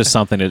like it's just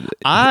something that his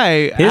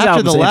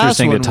after the album's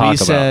last interesting one, to talk we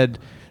about. said,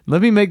 let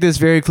me make this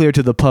very clear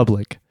to the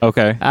public.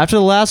 Okay. After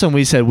the last one,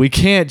 we said we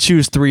can't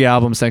choose 3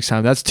 albums next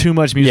time. That's too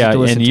much music to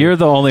listen to. And you're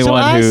the only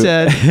one I who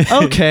said,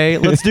 okay,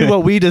 let's do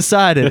what we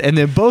decided. And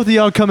then both of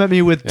y'all come at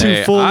me with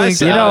 2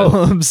 full-length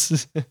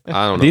albums.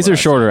 I don't know. These are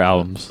shorter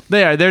albums.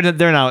 They are. They're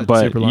not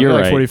But super long. you're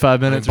They're like right.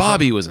 45 minutes.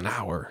 Bobby was an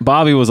hour.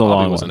 Bobby was a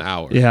long was one. an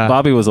hour. Yeah.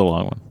 Bobby was a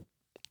long one.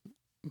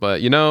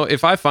 But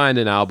if I find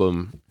an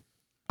album,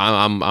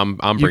 I'm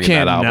bringing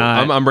that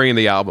album. I'm bringing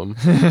the album.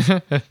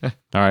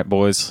 All right,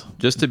 boys.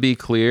 Just to be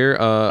clear,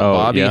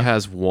 Bobby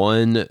has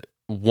one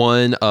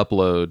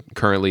upload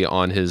currently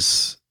on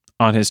his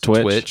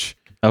Twitch.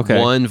 Okay.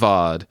 One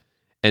VOD,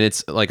 and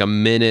it's like a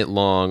minute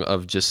long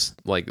of just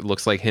like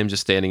looks like him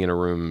just standing in a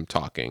room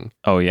talking.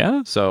 Oh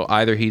yeah. So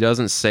either he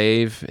doesn't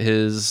save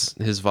his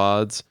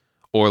VODs,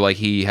 or like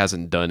he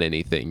hasn't done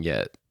anything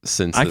yet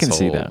since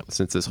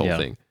this whole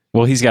thing.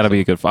 Well, he's got to be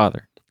a good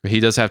father. He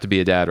does have to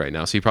be a dad right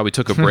now, so he probably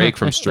took a break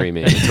from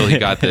streaming until he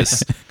got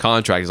this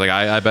contract. He's like,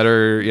 I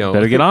better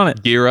get on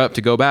it, gear up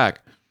to go back.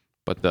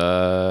 But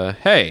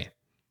hey,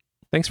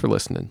 thanks for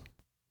listening.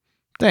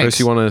 Thanks. Chris,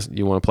 you want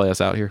to play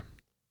us out here?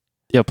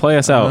 Yeah, play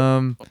us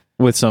out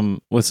with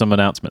some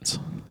announcements.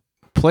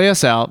 Play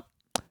us out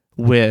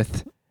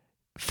with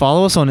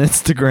follow us on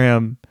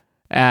Instagram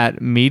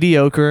at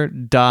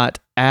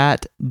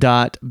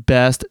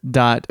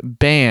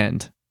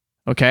mediocre.at.best.band.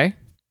 Okay?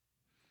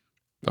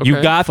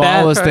 You got that?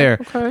 Follow us there.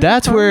 Okay.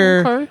 That's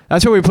where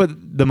we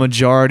put the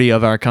majority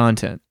of our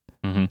content.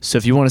 Mm-hmm. So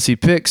if you want to see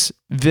pics,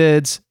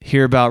 vids,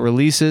 hear about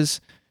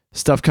releases,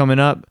 stuff coming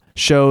up,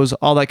 shows,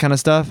 all that kind of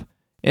stuff,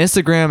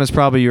 Instagram is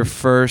probably your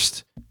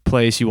first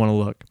place you want to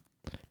look.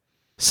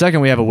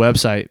 Second, we have a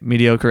website,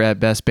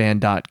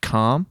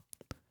 mediocre@bestband.com.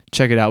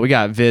 Check it out. We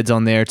got vids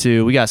on there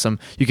too. We got some,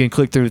 you can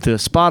click through to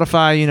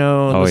Spotify,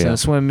 listen to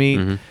Swim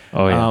Meet,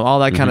 all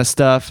that kind of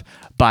stuff.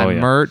 Buy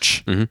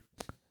merch. Mm-hmm.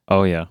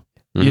 Oh yeah.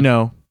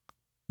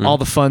 All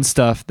the fun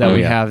stuff that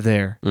we have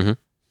there. Mm-hmm.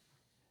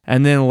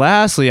 And then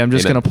lastly, I'm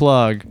just going to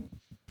plug,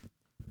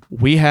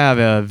 we have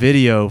a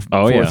video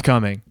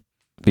forthcoming.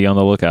 Be on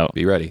the lookout.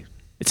 Be ready.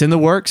 It's in the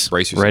works.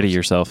 Brace yourself. Ready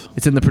yourself.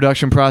 It's in the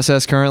production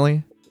process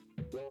currently.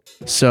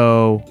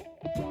 So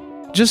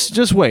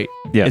just wait.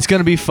 Yeah. It's going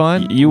to be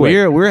fun.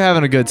 We're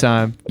having a good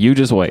time. You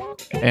just wait.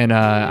 And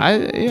I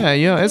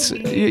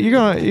think you're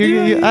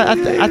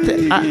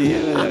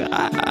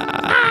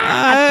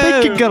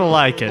going to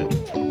like it.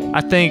 I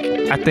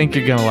think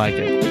you're going to like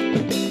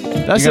it.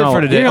 That's it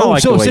for today.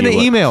 like the way send an you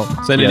look. email.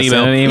 Send an Yeah,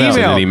 email. send an email.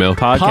 Send an email.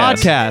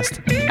 Podcast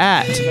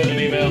at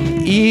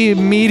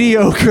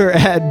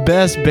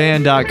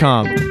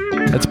mediocre@bestband.com.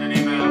 That's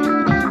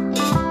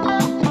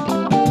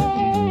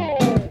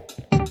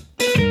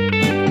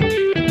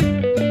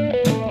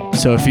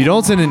So if you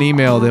don't send an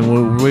email,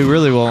 then we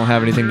really won't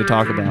have anything to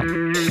talk about.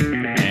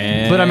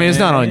 But I mean, it's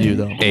not on you,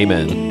 though.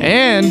 Amen.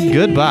 And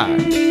goodbye.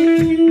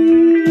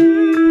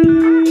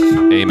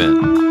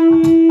 Amen.